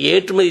 ஏன்னா இது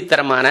ஏற்றுமதி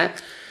தரமான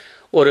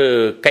ஒரு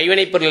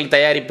கைவினைப் பொருள்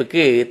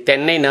தயாரிப்புக்கு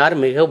தென்னை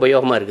நார் மிக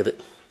உபயோகமாக இருக்குது.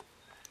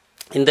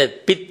 இந்த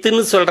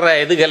பித்துன்னு சொல்கிற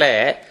இதுகளை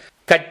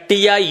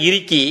கட்டியாக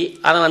இறுக்கி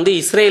அதை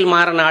இஸ்ரேல்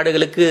மாற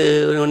நாடுகளுக்கு,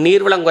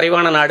 நீர்வளம்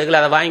குறைவான நாடுகள்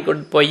அதை வாங்கி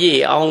கொண்டு போய்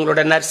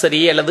அவங்களோட நர்சரி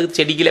அல்லது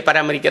செடிகளை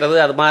பராமரிக்கிறது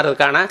அது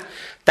மாதிரிக்கான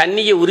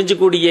தண்ணியை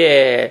உறிஞ்சக்கூடிய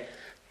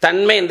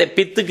தன்மை இந்த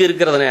பித்துக்கு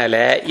இருக்கிறதுனால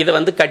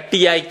இதை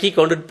கட்டியாக்கி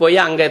கொண்டுட்டு போய்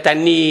அங்கே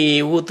தண்ணி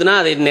ஊற்றுனா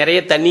அது நிறைய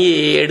தண்ணி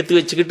எடுத்து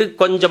வச்சுக்கிட்டு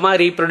கொஞ்சமாக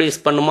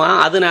ரீப்ரொடியூஸ் பண்ணுமா.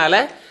 அதனால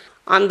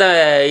அந்த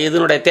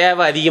இதனுடைய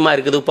தேவை அதிகமாக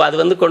இருக்குது. இப்போ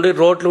அது கொண்டு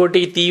ரோட்டில்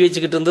ஓட்டி தீ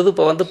வச்சுக்கிட்டு இருந்தது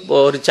இப்போ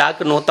ஒரு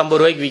சாக்கு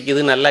 150 ரூபாய்க்கு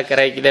விற்கிது. நல்லா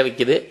கிராக்கில்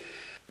விற்கிது.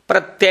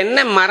 அப்புறம்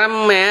தென்னை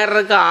மரம்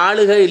ஏறதுக்கு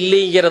ஆளுக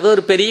இல்லைங்கிறது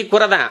ஒரு பெரிய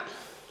குறை தான்.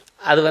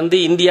 அது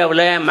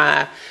இந்தியாவில்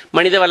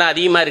மனித வளம்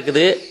அதிகமாக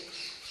இருக்குது.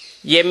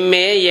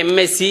 எம்ஏ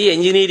எம்எஸ்சி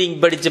என்ஜினியரிங்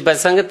படித்த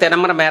பசங்க தென்னை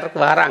மரம் ஏறக்கு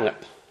வராங்க.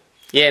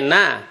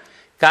 ஏன்னா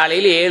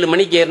காலையில் 7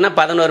 மணிக்கு ஏறினா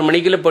 11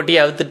 மணிக்குள்ளே பொட்டி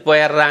அவுத்துட்டு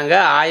போயிடுறாங்க.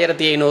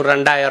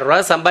 1500 2000 ரூபா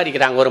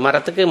சம்பாதிக்கிறாங்க. ஒரு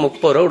மரத்துக்கு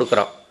 30 ரூபா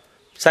கொடுக்குறோம்.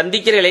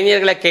 சந்திக்கிற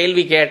இளைஞர்களை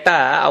கேள்வி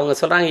கேட்டால் அவங்க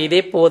சொல்கிறாங்க, இதே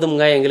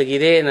போதுங்க, எங்களுக்கு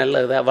இதே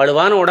நல்லது.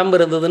 வலுவான உடம்பு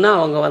இருந்ததுன்னா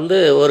அவங்க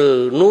ஒரு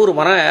 100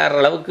 மரம் ஏற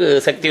அளவுக்கு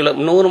சக்தி உள்ள.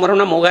 100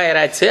 மரம்னா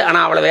 3000 ஆச்சு.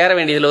 ஆனால் அவ்வளோ ஏற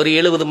வேண்டியதில்லை. ஒரு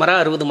 70 மரம்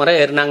 60 மரம்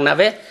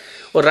ஏறினாங்கனாவே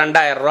ஒரு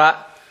 2000 ரூபா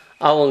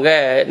அவங்க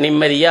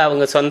நிம்மதியாக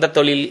அவங்க சொந்த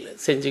தொழில்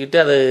செஞ்சுக்கிட்டு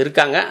அது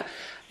இருக்காங்க.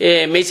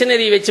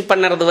 மிஷினரி வச்சு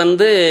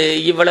பண்ணுறது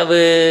இவ்வளவு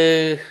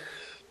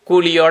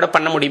கூலியோடு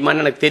பண்ண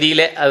முடியுமான்னு எனக்கு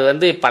தெரியல.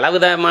 அது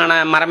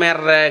பலவிதமான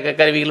மரமேற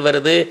கருவிகள்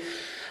வருது.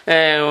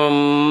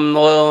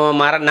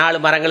 4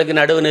 மரங்களுக்கு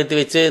நடுவு நிறுத்தி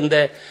வச்சு இந்த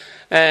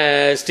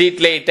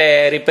ஸ்ட்ரீட் லைட்டை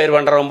ரிப்பேர்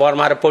பண்ணுறவங்க போகிற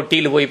மாதிரி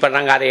பொட்டியில் போய்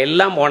பண்ணுறாங்க.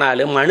 அதையெல்லாம்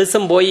போனாலும்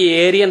மனுஷன் போய்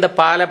ஏறி அந்த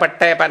பாலை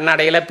பட்டை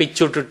பன்னடையெல்லாம்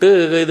பிச்சு விட்டுட்டு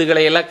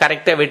இதுகளையெல்லாம்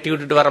கரெக்டாக வெட்டி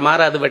விட்டுட்டு வர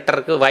மாதிரி அது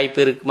வெட்டுறதுக்கு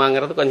வாய்ப்பு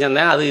இருக்குமாங்கிறது கொஞ்சம்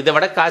தான். அது இதை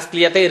விட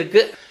காஸ்ட்லியாக தான்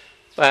இருக்குது.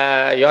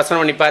 யோசனை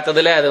பண்ணி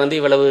பார்த்ததில் அது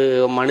இவ்வளவு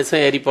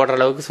மனுஷன் ஏறி போடுற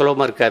அளவுக்கு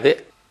சுலபமாக இருக்காது.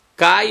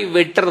 காய்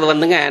வெட்டுறது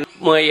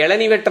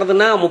இளநி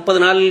வெட்டுறதுன்னா 30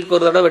 நாளுக்கு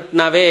ஒரு தடவை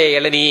வெட்டினாவே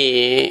இளநி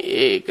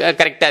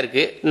கரெக்டாக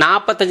இருக்குது.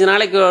 45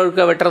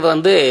 நாளைக்கு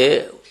வெட்டுறது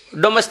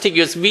டொமஸ்டிக்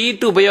யூஸ்,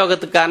 வீட்டு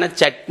உபயோகத்துக்கான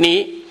சட்னி.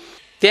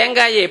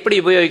 தேங்காயை எப்படி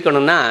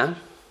உபயோகிக்கணும்னா,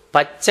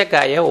 பச்சை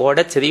காயை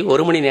உடைச்சதி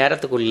 1 மணி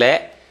நேரத்துக்குள்ளே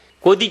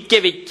கொதிக்க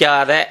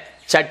வைக்காத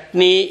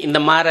சட்னி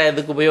இந்த மாதிரி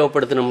இதுக்கு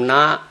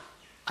உபயோகப்படுத்தணும்னா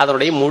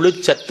அதனுடைய முழு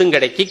சத்தும்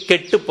கிடைக்கி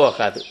கெட்டு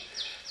போகாது.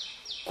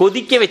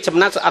 கொதிக்க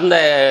வச்சோம்னா அந்த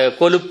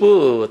கொழுப்பு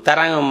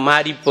தரம்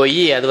மாறி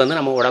போய் அது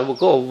நம்ம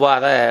உடம்புக்கு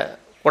ஒவ்வாத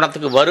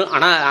குணத்துக்கு வரும்.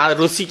 ஆனால் அது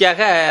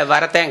ருசிக்காக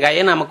வர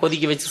தேங்காயை நம்ம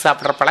கொதிக்க வச்சு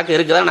சாப்பிட்ற பழக்கம்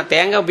இருக்குது. ஆனால்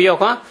தேங்காய்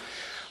உபயோகம்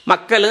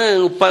மக்களும்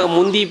இப்போ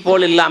முந்தி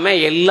போல்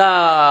இல்லாமல் எல்லா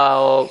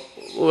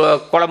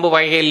குழம்பு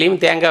வகைகள்லையும்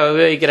தேங்காய்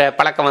உபயோகிக்கிற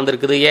பழக்கம்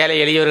வந்திருக்குது. ஏழை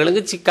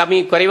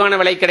எளியவர்களுக்கு குறைவான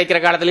விலை கிடைக்கிற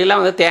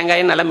காலத்துலலாம் வந்து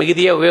தேங்காயை நல்லா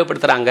மிகுதியாக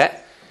உபயோகப்படுத்துகிறாங்க.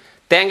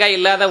 தேங்காய்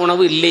இல்லாத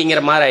உணவு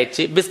இல்லைங்கிற மாதிரி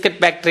ஆயிடுச்சு. பிஸ்கட்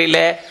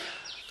ஃபேக்ட்ரியில்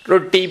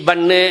ரொட்டி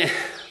பன்னு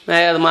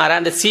அது மாதிரி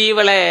அந்த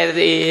சீவலை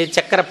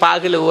சக்கரை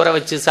பாகில் ஊற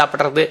வச்சு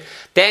சாப்பிட்றது,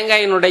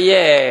 தேங்காயினுடைய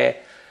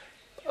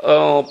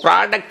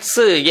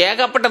ப்ராடக்ட்ஸு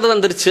ஏகப்பட்டது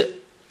வந்துருச்சு.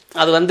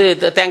 அது வந்து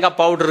தேங்காய்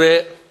பவுட்ரு,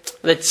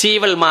 இந்த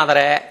சீவல்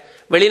மாத்திரை,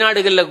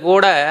 வெளிநாடுகளில்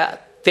கூட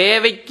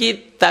தேவைக்கு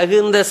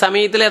தகுந்த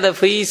சமயத்தில் அதை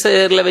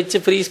ஃப்ரீசரில் வச்சு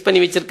ஃப்ரீஸ் பண்ணி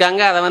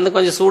வச்சுருக்காங்க. அதை வந்து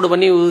கொஞ்சம் சூடு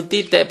பண்ணி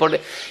ஊற்றி போட்டு,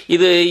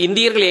 இது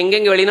இந்தியர்கள்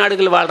எங்கெங்கே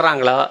வெளிநாடுகள்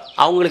வாழ்கிறாங்களோ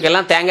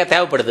அவங்களுக்கெல்லாம் தேங்காய்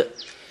தேவைப்படுது.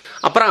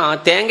 அப்புறம்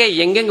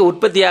தேங்காய் எங்கெங்கே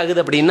உற்பத்தி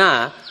ஆகுது அப்படின்னா,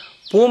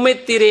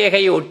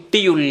 பூமத்திரேகை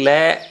ஒட்டியுள்ள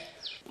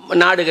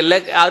நாடுகளில்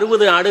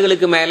 60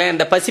 நாடுகளுக்கு மேலே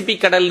இந்த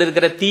பசிபிக் கடலில்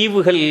இருக்கிற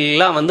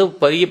தீவுகள்லாம் வந்து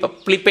பெரிய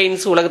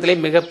பிலிப்பைன்ஸ் உலகத்திலே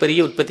மிகப்பெரிய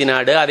உற்பத்தி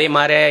நாடு. அதே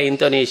மாதிரி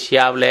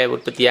இந்தோனேஷியாவில்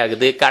உற்பத்தி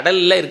ஆகுது.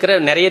 கடலில் இருக்கிற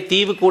நிறைய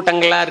தீவு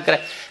கூட்டங்களாக இருக்கிற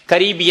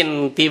கரீபியன்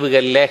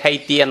தீவுகளில்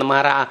ஹைத்தி, அந்த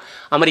மாதிரி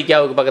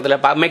அமெரிக்காவுக்கு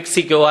பக்கத்தில்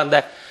மெக்சிகோ, அந்த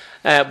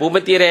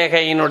பூமத்திய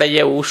ரேகையினுடைய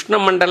உஷ்ண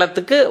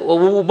மண்டலத்துக்கு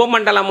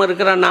உபமண்டலம்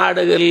இருக்கிற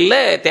நாடுகளில்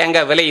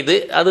தேங்காய் விளையுது.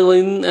 அது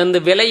அந்த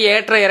விலை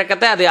ஏற்ற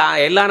இறக்கத்தை அது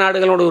எல்லா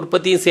நாடுகளோட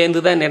உற்பத்தியும்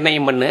சேர்ந்து தான்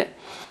நிர்ணயம் பண்ணு.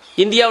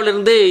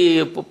 இந்தியாவிலிருந்து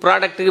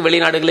ப்ராடக்ட்டுக்கு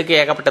வெளிநாடுகளுக்கு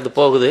ஏகப்பட்டது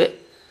போகுது.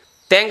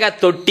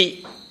 தேங்காய் தொட்டி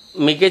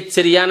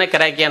மிகச்சரியான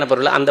கிராக்கியான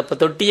பொருள். அந்த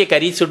தொட்டியை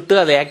கறி சுட்டு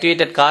அதை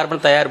ஆக்டிவேட்டட்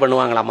கார்பன் தயார்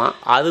பண்ணுவாங்களாமா.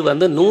 அது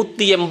வந்து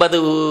 180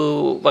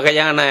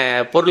 வகையான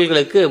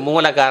பொருள்களுக்கு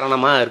மூல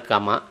காரணமாக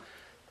இருக்காமா.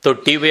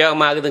 தொட்டி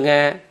உபயோகமாகுதுங்க,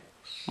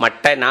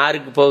 மட்டை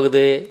நாருக்கு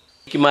போகுது,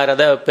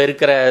 அதை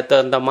பெருக்கிற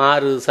அந்த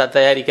மாறு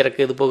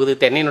தயாரிக்கிறதுக்கு இது போகுது,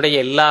 தென்னையினுடைய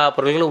எல்லா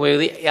பொருள்களும்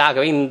போகுது.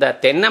 ஆகவே இந்த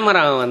தென்னை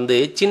மரம் வந்து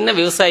சின்ன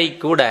விவசாயி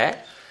கூட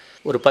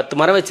ஒரு 10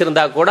 மரம்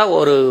வச்சுருந்தா கூட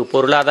ஒரு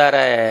பொருளாதார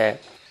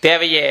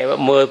தேவையை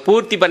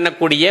பூர்த்தி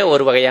பண்ணக்கூடிய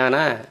ஒரு வகையான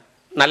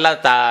நல்ல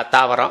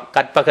தாவரம்.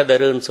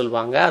 கற்பகதருன்னு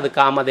சொல்லுவாங்க, அது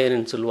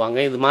காமதேனுன்னு சொல்லுவாங்க.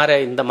 இது மாதிரி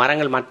இந்த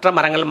மரங்கள், மற்ற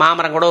மரங்கள்,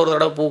 மாமரம் கூட ஒரு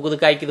தடவை பூக்குது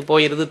காய்க்குது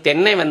போயிடுது.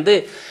 தென்னை வந்து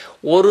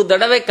ஒரு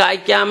தடவை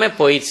காய்க்காம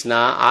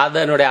போயிடுச்சுன்னா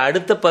அதனுடைய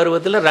அடுத்த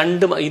பருவத்தில்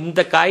 2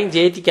 இந்த காயும்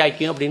ஜெயித்து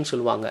காய்க்கும் அப்படின்னு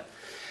சொல்லுவாங்க.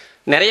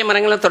 நிறைய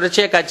மரங்களும்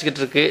தொடர்ச்சியாக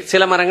காய்ச்சிக்கிட்டு இருக்கு.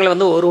 சில மரங்கள்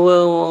வந்து ஒரு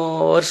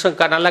வருஷம்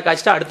நல்லா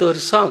காய்ச்சிட்டு அடுத்த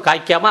வருஷம்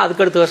காய்க்காமல்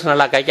அதுக்கு அடுத்த வருஷம்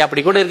நல்லா காய்க்கும்,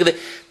 அப்படி கூட இருக்குது.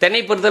 தென்னை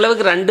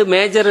பொறுத்தளவுக்கு 2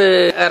 மேஜர்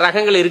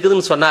ரகங்கள்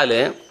இருக்குதுன்னு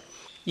சொன்னாலும்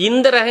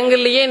இந்த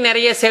ரகங்கள்லேயே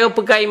நிறைய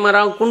சிகப்பு காய்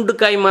மரம், குண்டு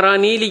காய் மரம்,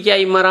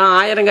 நீலிக்காய் மரம்,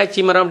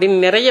 ஆயிரங்காய்ச்சி மரம்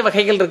அப்படின்னு நிறைய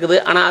வகைகள் இருக்குது.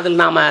 ஆனால் அதில்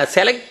நாம்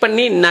செலக்ட்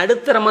பண்ணி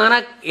நடுத்தரமான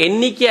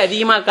எண்ணிக்கை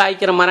அதிகமாக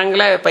காய்க்கிற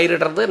மரங்களை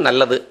பயிரிடுறது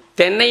நல்லது.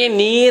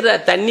 தென்னையை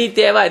தண்ணி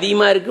தேவை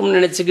அதிகமாக இருக்குன்னு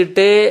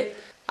நினச்சிக்கிட்டு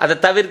அதை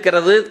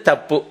தவிர்க்கிறது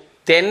தப்பு.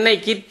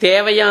 தென்னைக்கு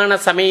தேவையான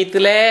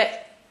சமயத்தில்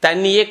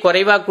தண்ணியே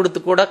குறைவாக கொடுத்து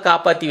கூட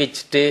காப்பாற்றி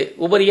வச்சுட்டு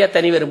உபரியாக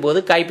தண்ணி வரும்போது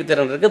காய்ப்பு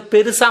திறன் இருக்கு.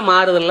 பெருசாக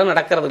மாறுதல்லாம்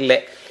நடக்கிறது இல்லை.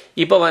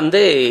 இப்போ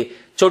வந்து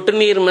சொட்டு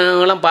நீர்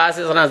மூலம்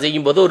பாசனம்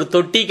செய்யும்போது ஒரு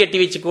தொட்டி கட்டி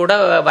வச்சு கூட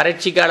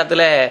வறட்சி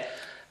காலத்தில்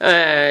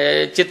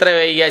சித்திரை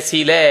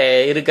வைகாசியில்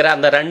இருக்கிற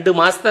அந்த 2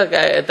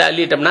 மாதத்தை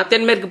தள்ளிட்டோம்னா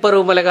தென்மேற்கு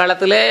பருவமழை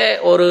காலத்தில்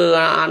ஒரு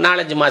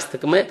 4-5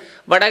 மாதத்துக்குமே,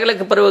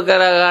 வடகிழக்கு பருவ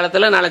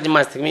காலத்தில் 4-5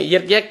 மாதத்துக்குமே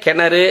இயற்கையாக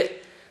கிணறு,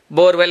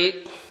 போர்வெல்,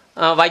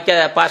 வாய்க்க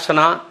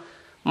பாசனம்,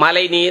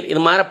 மழை நீர்,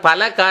 இது மாதிரி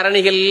பல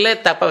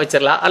காரணிகளில் தப்ப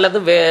வச்சிடலாம். அல்லது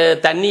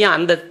தண்ணியை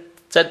அந்த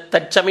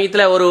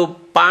தற்சமயத்தில் ஒரு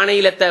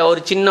பானையில் ஒரு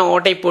சின்ன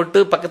ஓட்டை போட்டு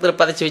பக்கத்தில்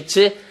பதைச்சி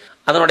வச்சு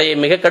அதனுடைய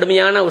மிக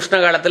கடுமையான உஷ்ண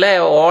காலத்தில்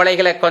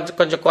ஓலைகளை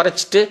கொஞ்சம்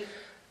குறைச்சிட்டு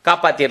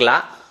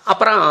காப்பாற்றிடலாம்.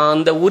 அப்புறம்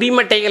அந்த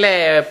உரிமட்டைகளை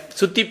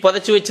சுற்றி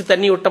புதைச்சி வச்சு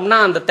தண்ணி விட்டோம்னா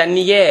அந்த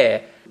தண்ணியே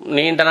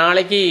நீண்ட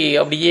நாளைக்கு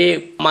அப்படியே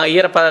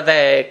ஈரப்பதத்தை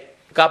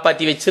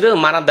காப்பாற்றி வச்சுரு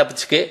மரம்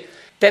தப்பிச்சுக்கு.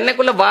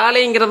 தென்னைக்குள்ள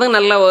வாழைங்கிறது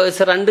நல்ல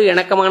 2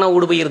 இணக்கமான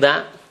ஊடுபயிர்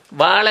தான்.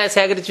 வாழை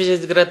சேகரித்து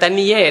வச்சுருக்கிற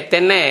தண்ணியே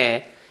தென்னை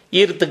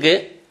ஈரத்துக்கு.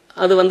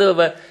 அது வந்து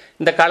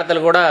இந்த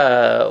காலத்தில் கூட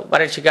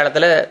வறட்சி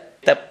காலத்தில்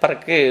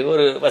தப்பறக்கு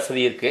ஒரு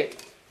வசதி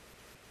இருக்குது.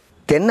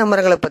 தென்னை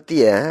மரங்களை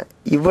பற்றிய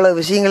இவ்வளோ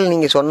விஷயங்கள்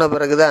நீங்கள் சொன்ன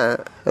பிறகு தான்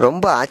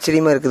ரொம்ப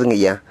ஆச்சரியமாக இருக்குதுங்க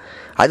ஐயா.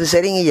 அது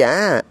சரிங்க ஐயா,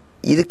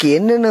 இதுக்கு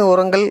என்னென்ன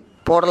உரங்கள்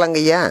போடலாங்க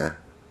ஐயா?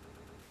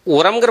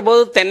 உரம்ங்கிற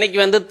போது தென்னைக்கு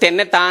வந்து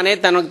தென்னை தானே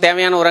தனக்கு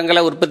தேவையான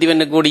உரங்களை உற்பத்தி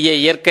பண்ணக்கூடிய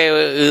இயற்கை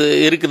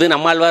இருக்குது.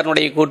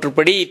 நம்மாழ்வாரனுடைய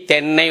கூற்றுப்படி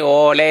தென்னை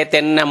ஓலை,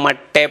 தென்னை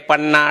மட்டை,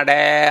 பண்ணாடை,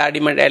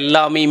 அடிமட்டை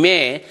எல்லாமே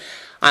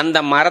அந்த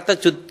மரத்தை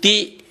சுற்றி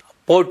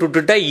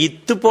போட்டுவிட்டுட்டா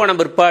இத்து போன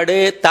பிற்பாடு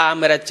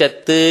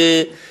தாமிரச்சத்து,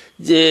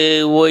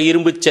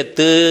 இரும்பு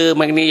சத்து,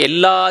 மக்னி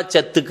எல்லா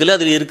சத்துக்களும்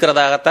அதில்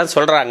இருக்கிறதாகத்தான்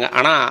சொல்கிறாங்க.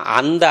 ஆனால்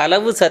அந்த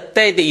அளவு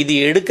சத்தை இது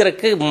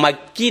எடுக்கிறதுக்கு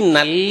மக்கி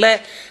நல்ல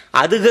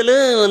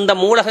அதுகளும் இந்த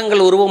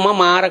மூலகங்கள்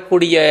உருவமாக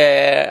மாறக்கூடிய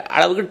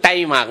அளவுக்கு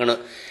டைம்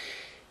ஆகணும்.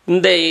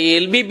 இந்த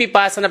எல்பிபி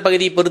பாசன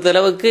பகுதியை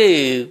பொறுத்தளவுக்கு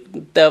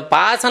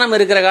பாசனம்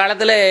இருக்கிற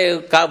காலத்தில்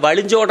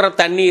வழிஞ்சோடுற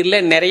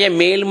தண்ணீரில் நிறைய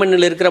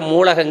மேல்மண்ணில் இருக்கிற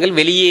மூலகங்கள்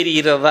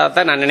வெளியேறுகிறதா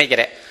தான் நான்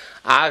நினைக்கிறேன்.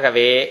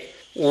 ஆகவே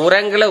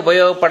உரங்களை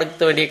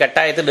உபயோகப்படுத்த வேண்டிய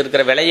கட்டாயத்தில்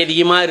இருக்கிற விலை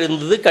அதிகமாக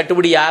இருந்தது,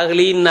 கட்டுப்படி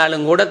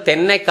ஆகலின்னாலும் கூட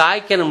தென்னை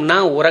காய்க்கணும்னா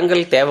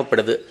உரங்கள்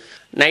தேவைப்படுது.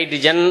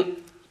 நைட்ரஜன்,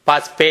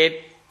 பாஸ்பேட்,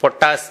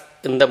 பொட்டாஸ்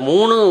இந்த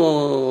மூணு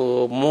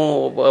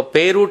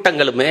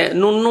பேரூட்டங்களுமே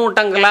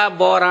நுண்ணூட்டங்களா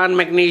போரான்,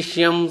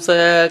 மெக்னீசியம்,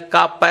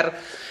 காப்பர்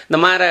இந்த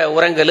மாதிரி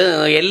உரங்களும்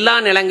எல்லா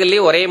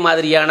நிலங்கள்லயும் ஒரே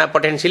மாதிரியான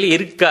பொட்டன்ஷியல்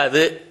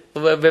இருக்காது.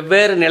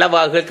 வெவ்வேறு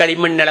நிலவாகுகள்,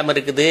 களிமண் நிலம்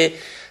இருக்குது,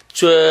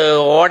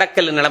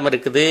 ஓடக்கல் நிலம்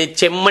இருக்குது,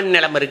 செம்மண்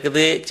நிலம்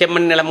இருக்குது.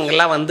 செம்மண்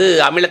நிலங்கள்லாம் வந்து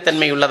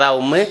அமிலத்தன்மை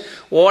உள்ளதாகவும்,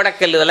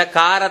 ஓடக்கல் இதெல்லாம்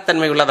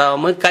காரத்தன்மை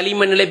உள்ளதாகவும்,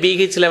 களிமண்ணில்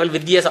பிஹெச் லெவல்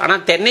வித்தியாசம்.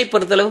 ஆனால் தென்னை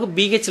பொறுத்தளவுக்கு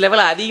பிஹெச்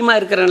லெவல் அதிகமாக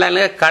இருக்கிற நிலம்,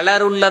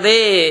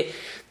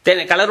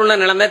 கலருள்ள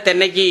நிலம் தான்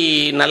தென்னைக்கு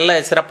நல்ல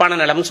சிறப்பான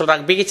நிலம்னு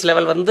சொல்றாங்க. பிஹெச்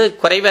லெவல் வந்து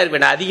குறைவாக இருக்க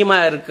வேண்டாம்,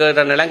 அதிகமாக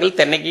இருக்கிற நிலங்கள்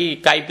தென்னைக்கு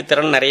காய்ப்பு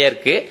திறன் நிறைய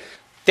இருக்கு.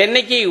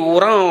 தென்னைக்கு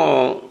உரம்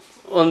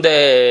வந்து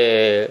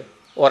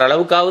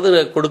ஓரளவுக்காவது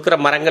கொடுக்குற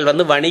மரங்கள்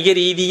வந்து வணிக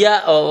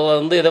ரீதியாக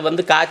வந்து இதை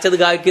வந்து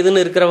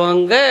காய்க்குதுன்னு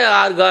இருக்கிறவங்க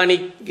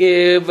ஆர்கானிக்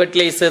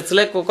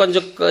ஃபெர்டிலைசர்ஸில்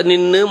கொஞ்சம்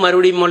நின்று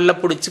மறுபடியும் மொல்ல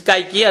பிடிச்சி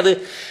காய்க்கி அது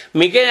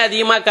மிக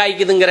அதிகமாக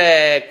காய்க்குதுங்கிற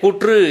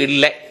கூற்று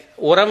இல்லை.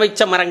 உரம்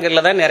வச்ச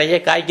மரங்களில் தான் நிறைய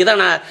காய்க்குது.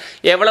 ஆனால்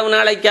எவ்வளவு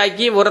நாளைக்கு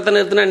காய்க்கி உரத்தை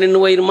நிறுத்தினா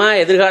நின்று போயிருமா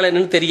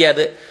எதிர்காலம்னு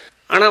தெரியாது.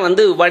 ஆனால்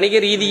வந்து வணிக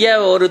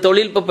ரீதியாக ஒரு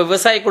தொழில், இப்போ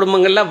விவசாய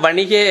குடும்பங்கள்லாம்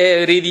வணிக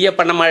ரீதியாக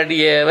பண்ண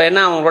மாட்டிய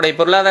வேணா அவங்களுடைய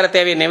பொருளாதார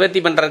தேவையை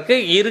நிவர்த்தி பண்ணுறதுக்கு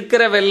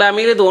இருக்கிற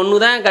வெள்ளாமே இது ஒன்று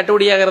தான்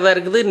கட்டுப்படியாகிறதா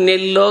இருக்குது.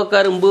 நெல்லோ,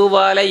 கரும்பு,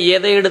 வாழை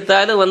எதை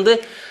எடுத்தாலும் வந்து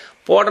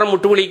போடுற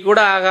முட்டுவலி கூட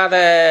ஆகாத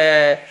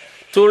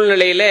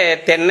சூழ்நிலையில்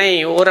தென்னை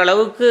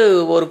ஓரளவுக்கு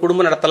ஒரு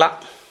குடும்பம் நடத்தலாம்.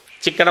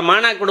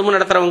 சிக்கனமான குடும்பம்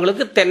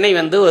நடத்துகிறவங்களுக்கு தென்னை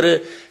வந்து ஒரு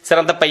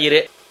சிறந்த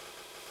பயிர்.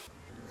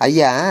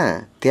 ஐயா,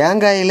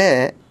 தேங்காயில்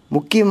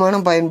முக்கியமான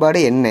பயன்பாடு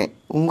என்ன?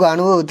 உங்கள்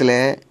அனுபவத்தில்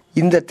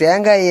இந்த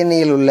தேங்காய்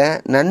எண்ணெயில் உள்ள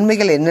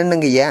நன்மைகள்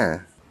என்னென்னங்க ஐயா?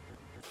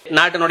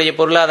 நாட்டினுடைய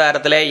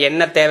பொருளாதாரத்தில்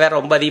எண்ணெய் தேவை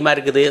ரொம்ப அதிகமாக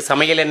இருக்குது.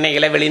 சமையல்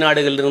எண்ணெய்களை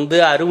வெளிநாடுகளிலிருந்து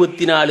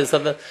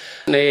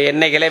 64%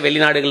 எண்ணெய்களை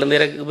வெளிநாடுகளிலிருந்து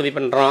இறக்குமதி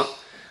பண்ணுறோம்.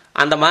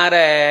 அந்த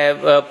மாதிரி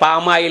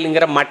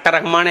பாமாயிலுங்கிற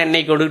மட்டரகமான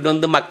எண்ணெய் கொண்டுகிட்டு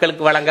வந்து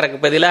மக்களுக்கு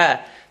வழங்குறதுக்கு பதிலாக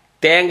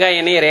தேங்காய்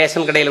எண்ணெயை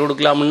ரேஷன் கடையில்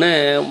கொடுக்கலாம்னு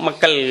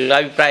மக்கள்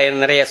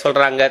அபிப்பிராயம் நிறைய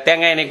சொல்கிறாங்க.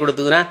 தேங்காய் எண்ணெய்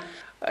கொடுத்ததுன்னா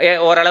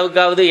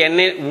ஓரளவுக்காவது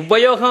எண்ணெய்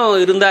உபயோகம்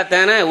இருந்தால்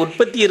தானே,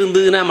 உற்பத்தி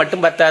இருந்ததுன்னா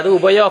மட்டும் பத்தாது,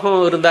 உபயோகம்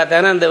இருந்தால்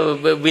தானே அந்த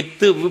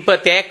வித்து. இப்போ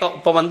தேக்கம்,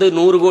 இப்போ வந்து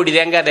 100 கோடி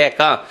தேங்காய்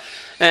தேக்கம்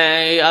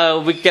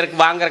விற்கிறதுக்கு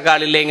வாங்குறக்கு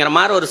ஆள் இல்லைங்கிற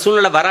மாதிரி ஒரு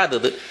சூழ்நிலை வராது.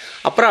 அது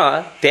அப்புறம்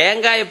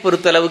தேங்காயை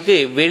பொறுத்தளவுக்கு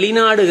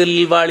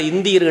வெளிநாடுகளில் வாழ்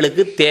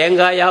இந்தியர்களுக்கு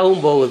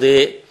தேங்காயாகவும் போகுது,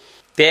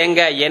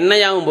 தேங்காய்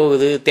எண்ணெயாகவும்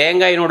போகுது,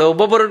 தேங்காயினோட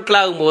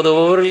உபபொருட்களாகும் போகுது.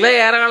 உபபொருட்களே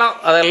ஏராளம்.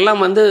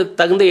 அதெல்லாம் வந்து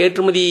தகுந்த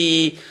ஏற்றுமதி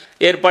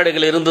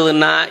ஏற்பாடுகள்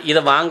இருந்ததுன்னா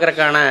இதை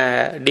வாங்குறதுக்கான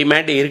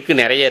டிமாண்ட் இருக்குது,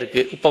 நிறைய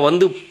இருக்குது.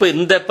 இப்போ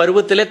இந்த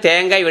பருவத்தில்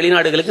தேங்காய்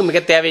வெளிநாடுகளுக்கு மிக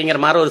தேவைங்கிற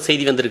மாதிரி ஒரு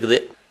செய்தி வந்திருக்குது.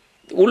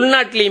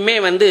 உள்நாட்டிலையுமே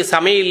வந்து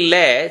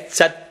சமையலில்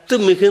சத்து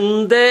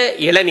மிகுந்த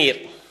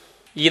இளநீர்,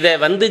 இதை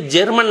வந்து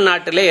ஜெர்மன்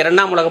நாட்டில்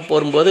 2ஆம் உலகப்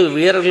போரும்போது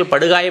வீரர்கள்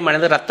படுகாயம்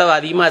அடைந்து ரத்தம்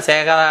அதிகமாக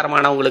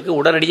சேகாதாரமானவங்களுக்கு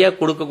உடனடியாக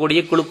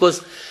கொடுக்கக்கூடிய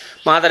குளுக்கோஸ்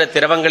மாதர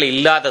திரவங்கள்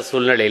இல்லாத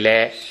சூழ்நிலையில்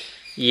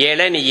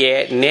இளநியை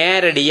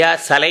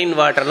நேரடியாக சலைன்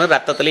வாட்டர்னு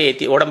ரத்தத்தில்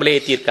உடம்புல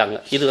ஏற்றிருக்காங்க.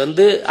 இது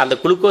வந்து அந்த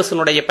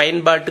குளுக்கோஸினுடைய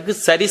பயன்பாட்டுக்கு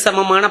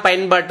சரிசமமான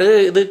பயன்பாட்டு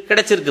இது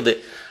கிடைச்சிருக்குது.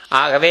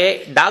 ஆகவே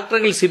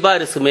டாக்டர்கள்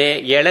சிபாரிசுமே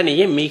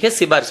இளநியை மிக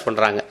சிபாரிசு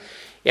பண்ணுறாங்க.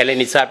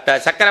 இளநீ சாப்பிட்டா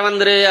சக்கரை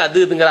வந்துரு அது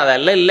இதுங்கிற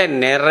அதெல்லாம் இல்லை.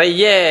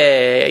 நிறைய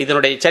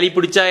இதனுடைய சளி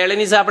பிடிச்சா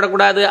இளநீ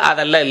சாப்பிடக்கூடாது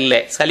அதெல்லாம்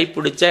இல்லை. சளி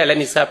பிடிச்சா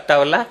இளநீ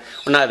சாப்பிட்டாவெல்லாம்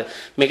ஒன்றாது.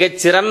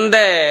 மிகச்சிறந்த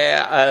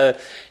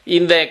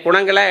இந்த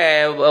குணங்களை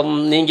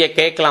நீங்கள்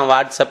கேட்கலாம்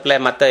வாட்ஸ்அப்பில்.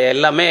 மற்ற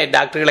எல்லாமே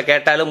டாக்டர்களை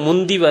கேட்டாலும்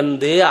முந்தி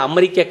வந்து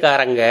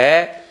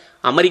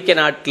அமெரிக்க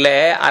நாட்டில்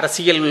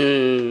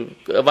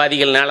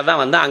அரசியல்வாதிகள்னால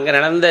தான் வந்து அங்கே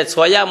நடந்த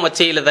சோயா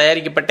மொச்சையில்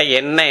தயாரிக்கப்பட்ட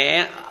எண்ணெய்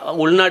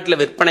உள்நாட்டில்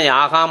விற்பனை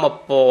ஆகாமல்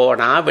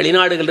போனால்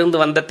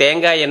வெளிநாடுகளிலிருந்து வந்த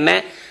தேங்காய்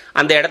எண்ணெய்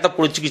அந்த இடத்த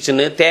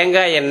பிடிச்சிக்கிச்சுன்னு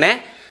தேங்காய்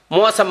எண்ணெய்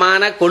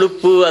மோசமான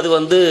கொழுப்பு, அது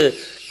வந்து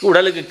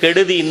உடலுக்கு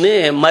கெடுதின்னு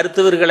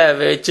மருத்துவர்களை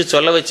வச்சு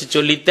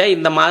சொல்லித்த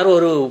இந்த மாதிரி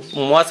ஒரு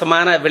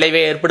மோசமான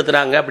விளைவை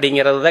ஏற்படுத்துகிறாங்க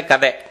அப்படிங்கிறது தான்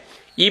கதை.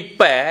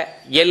 இப்போ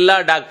எல்லா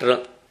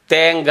டாக்டரும்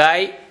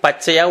தேங்காய்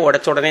பச்சையாக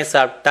உடச்ச உடனே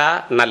சாப்பிட்டா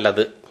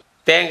நல்லது,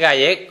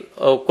 தேங்காயை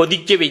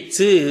கொதிக்க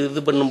வச்சு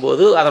இது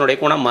பண்ணும்போது அதனுடைய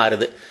குணம்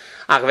மாறுது.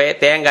 ஆகவே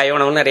தேங்காய்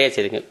உணவு நிறைய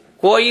செய்யுங்க.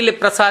 கோயில்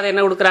பிரசாதம்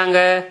என்ன கொடுக்குறாங்க?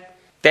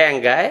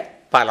 தேங்காய்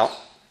பழம்.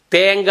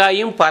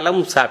 தேங்காயும்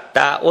பழம்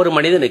சாப்பிட்டா ஒரு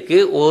மனிதனுக்கு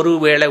ஒரு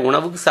வேளை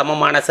உணவுக்கு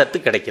சமமான சத்து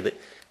கிடைக்குது.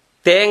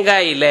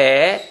 தேங்காயில்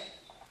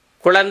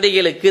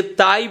குழந்தைகளுக்கு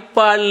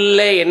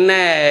தாய்ப்பாலில் என்ன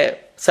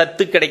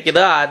சத்து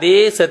கிடைக்குதோ அதே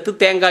சத்து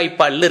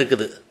தேங்காய்ப்பாலில்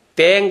இருக்குது.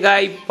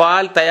 தேங்காய்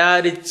பால்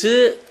தயாரித்து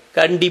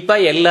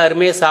கண்டிப்பாக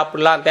எல்லாருமே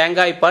சாப்பிடலாம்.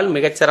 தேங்காய்ப்பால்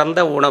மிகச்சிறந்த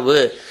உணவு.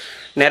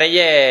 நிறைய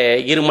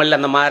இருமல்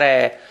அந்த மாதிரி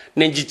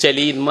நெஞ்சு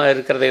சளி இந்த மாதிரி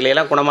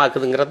இருக்கிறதையெல்லாம்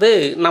குணமாக்குதுங்கிறது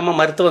நம்ம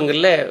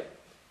மருத்துவங்களில்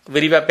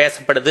விரிவாக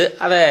பேசப்படுது.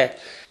 அதை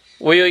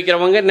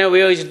உபயோகிக்கிறவங்க என்ன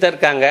உபயோகிச்சுட்டு தான்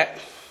இருக்காங்க.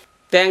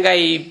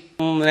 தேங்காய்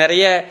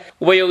நிறைய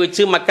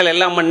உபயோகித்து மக்கள்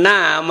எல்லாம்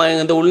பண்ணால்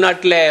இந்த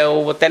உள்நாட்டில்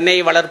தென்னை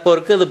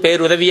வளர்ப்போருக்கு இது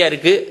பேருதவியாக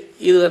இருக்குது.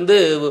 இது வந்து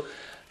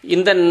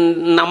இந்த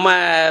நம்ம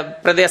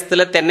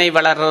பிரதேசத்தில் தென்னை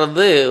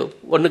வளர்றது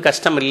ஒன்றும்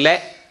கஷ்டம் இல்லை.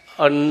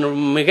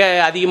 மிக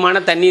அதிகமான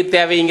தண்ணீர்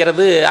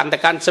தேவைங்கிறது அந்த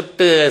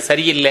கான்செப்ட்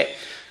சரியில்லை.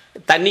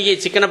 தண்ணியை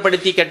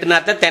சிக்கனப்படுத்தி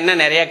கட்டினாத்தான் தென்னை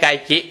நிறைய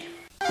காய்க்கு.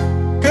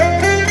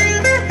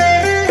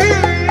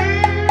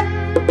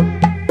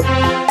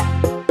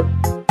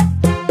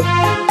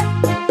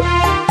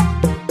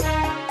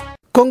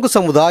 கொங்கு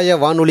சமுதாய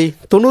வானொலி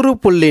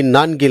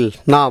 90.4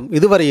 நாம்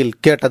இதுவரையில்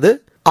கேட்டது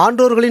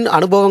ஆன்றோர்களின்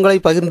அனுபவங்களை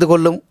பகிர்ந்து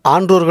கொள்ளும்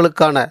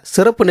ஆன்றோர்களுக்கான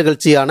சிறப்பு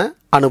நிகழ்ச்சியான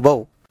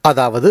அனுபவ்.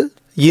 அதாவது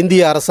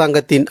இந்திய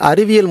அரசாங்கத்தின்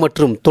அறிவியல்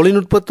மற்றும்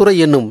தொழில்நுட்பத்துறை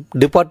என்னும்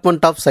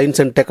டிபார்ட்மெண்ட் ஆஃப்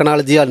சயின்ஸ் அண்ட்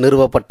டெக்னாலஜியால்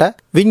நிறுவப்பட்ட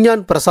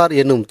விஞ்ஞான் பிரசார்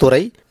என்னும்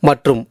துறை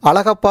மற்றும்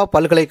அழகப்பா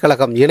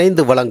பல்கலைக்கழகம்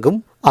இணைந்து வழங்கும்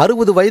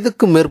 60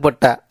 வயதுக்கும்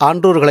மேற்பட்ட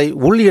ஆன்றோர்களை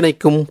உள்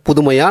இணைக்கும்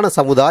புதுமையான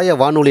சமுதாய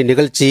வானொலி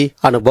நிகழ்ச்சி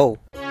அனுபவ்.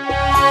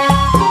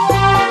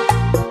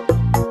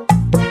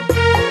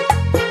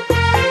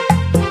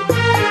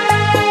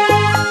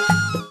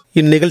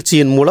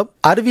 இந்நிகழ்ச்சியின் மூலம்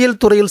அறிவியல்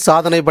துறையில்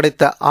சாதனை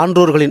படைத்த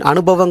ஆன்றோர்களின்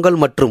அனுபவங்கள்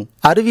மற்றும்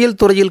அறிவியல்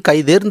துறையில்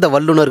கைதேர்ந்த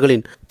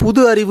வல்லுநர்களின்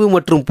புது அறிவு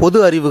மற்றும் பொது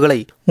அறிவுகளை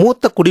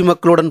மூத்த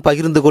குடிமக்களுடன்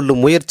பகிர்ந்து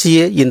கொள்ளும்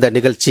முயற்சியே இந்த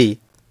நிகழ்ச்சி.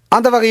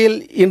 அந்த வகையில்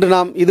இன்று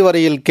நாம்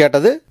இதுவரையில்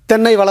கேட்டது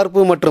தென்னை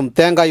வளர்ப்பு மற்றும்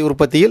தேங்காய்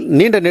உற்பத்தியில்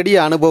நீண்ட நெடிய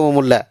அனுபவம்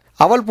உள்ள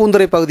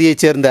அவல்பூந்துறை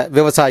பகுதியைச் சேர்ந்த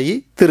விவசாயி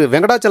திரு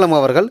வெங்கடாச்சலம்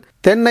அவர்கள்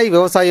தென்னை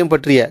விவசாயம்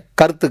பற்றிய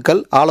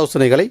கருத்துக்கள்,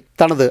 ஆலோசனைகளை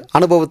தனது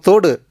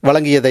அனுபவத்தோடு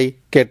வழங்கியதை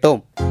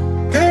கேட்டோம்.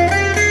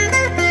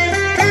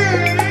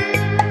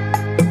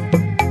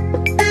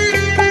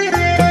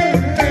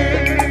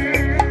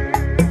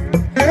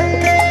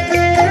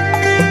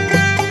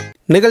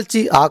 நிகழ்ச்சி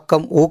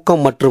ஆக்கம்,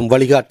 ஊக்கம் மற்றும்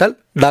வழிகாட்டல்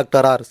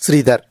டாக்டர் ஆர்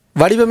ஸ்ரீதர்.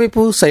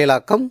 வடிவமைப்பு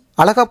செயலாக்கம்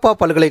அழகப்பா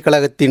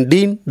பல்கலைக்கழகத்தின்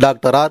டீன்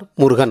டாக்டர் ஆர்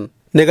முருகன்.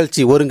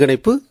 நிகழ்ச்சி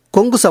ஒருங்கிணைப்பு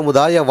கொங்கு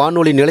சமுதாய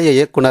வானொலி நிலைய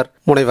இயக்குனர்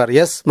முனைவர்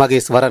எஸ்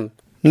மகேஸ்வரன்.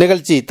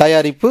 நிகழ்ச்சி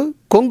தயாரிப்பு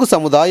கொங்கு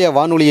சமுதாய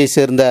வானொலியை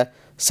சேர்ந்த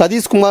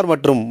சதீஷ்குமார்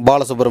மற்றும்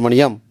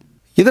பாலசுப்ரமணியம்.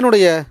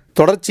 இதனுடைய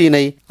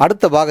தொடர்ச்சியினை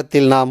அடுத்த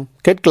பாகத்தில் நாம்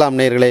கேட்கலாம்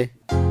நேயர்களே.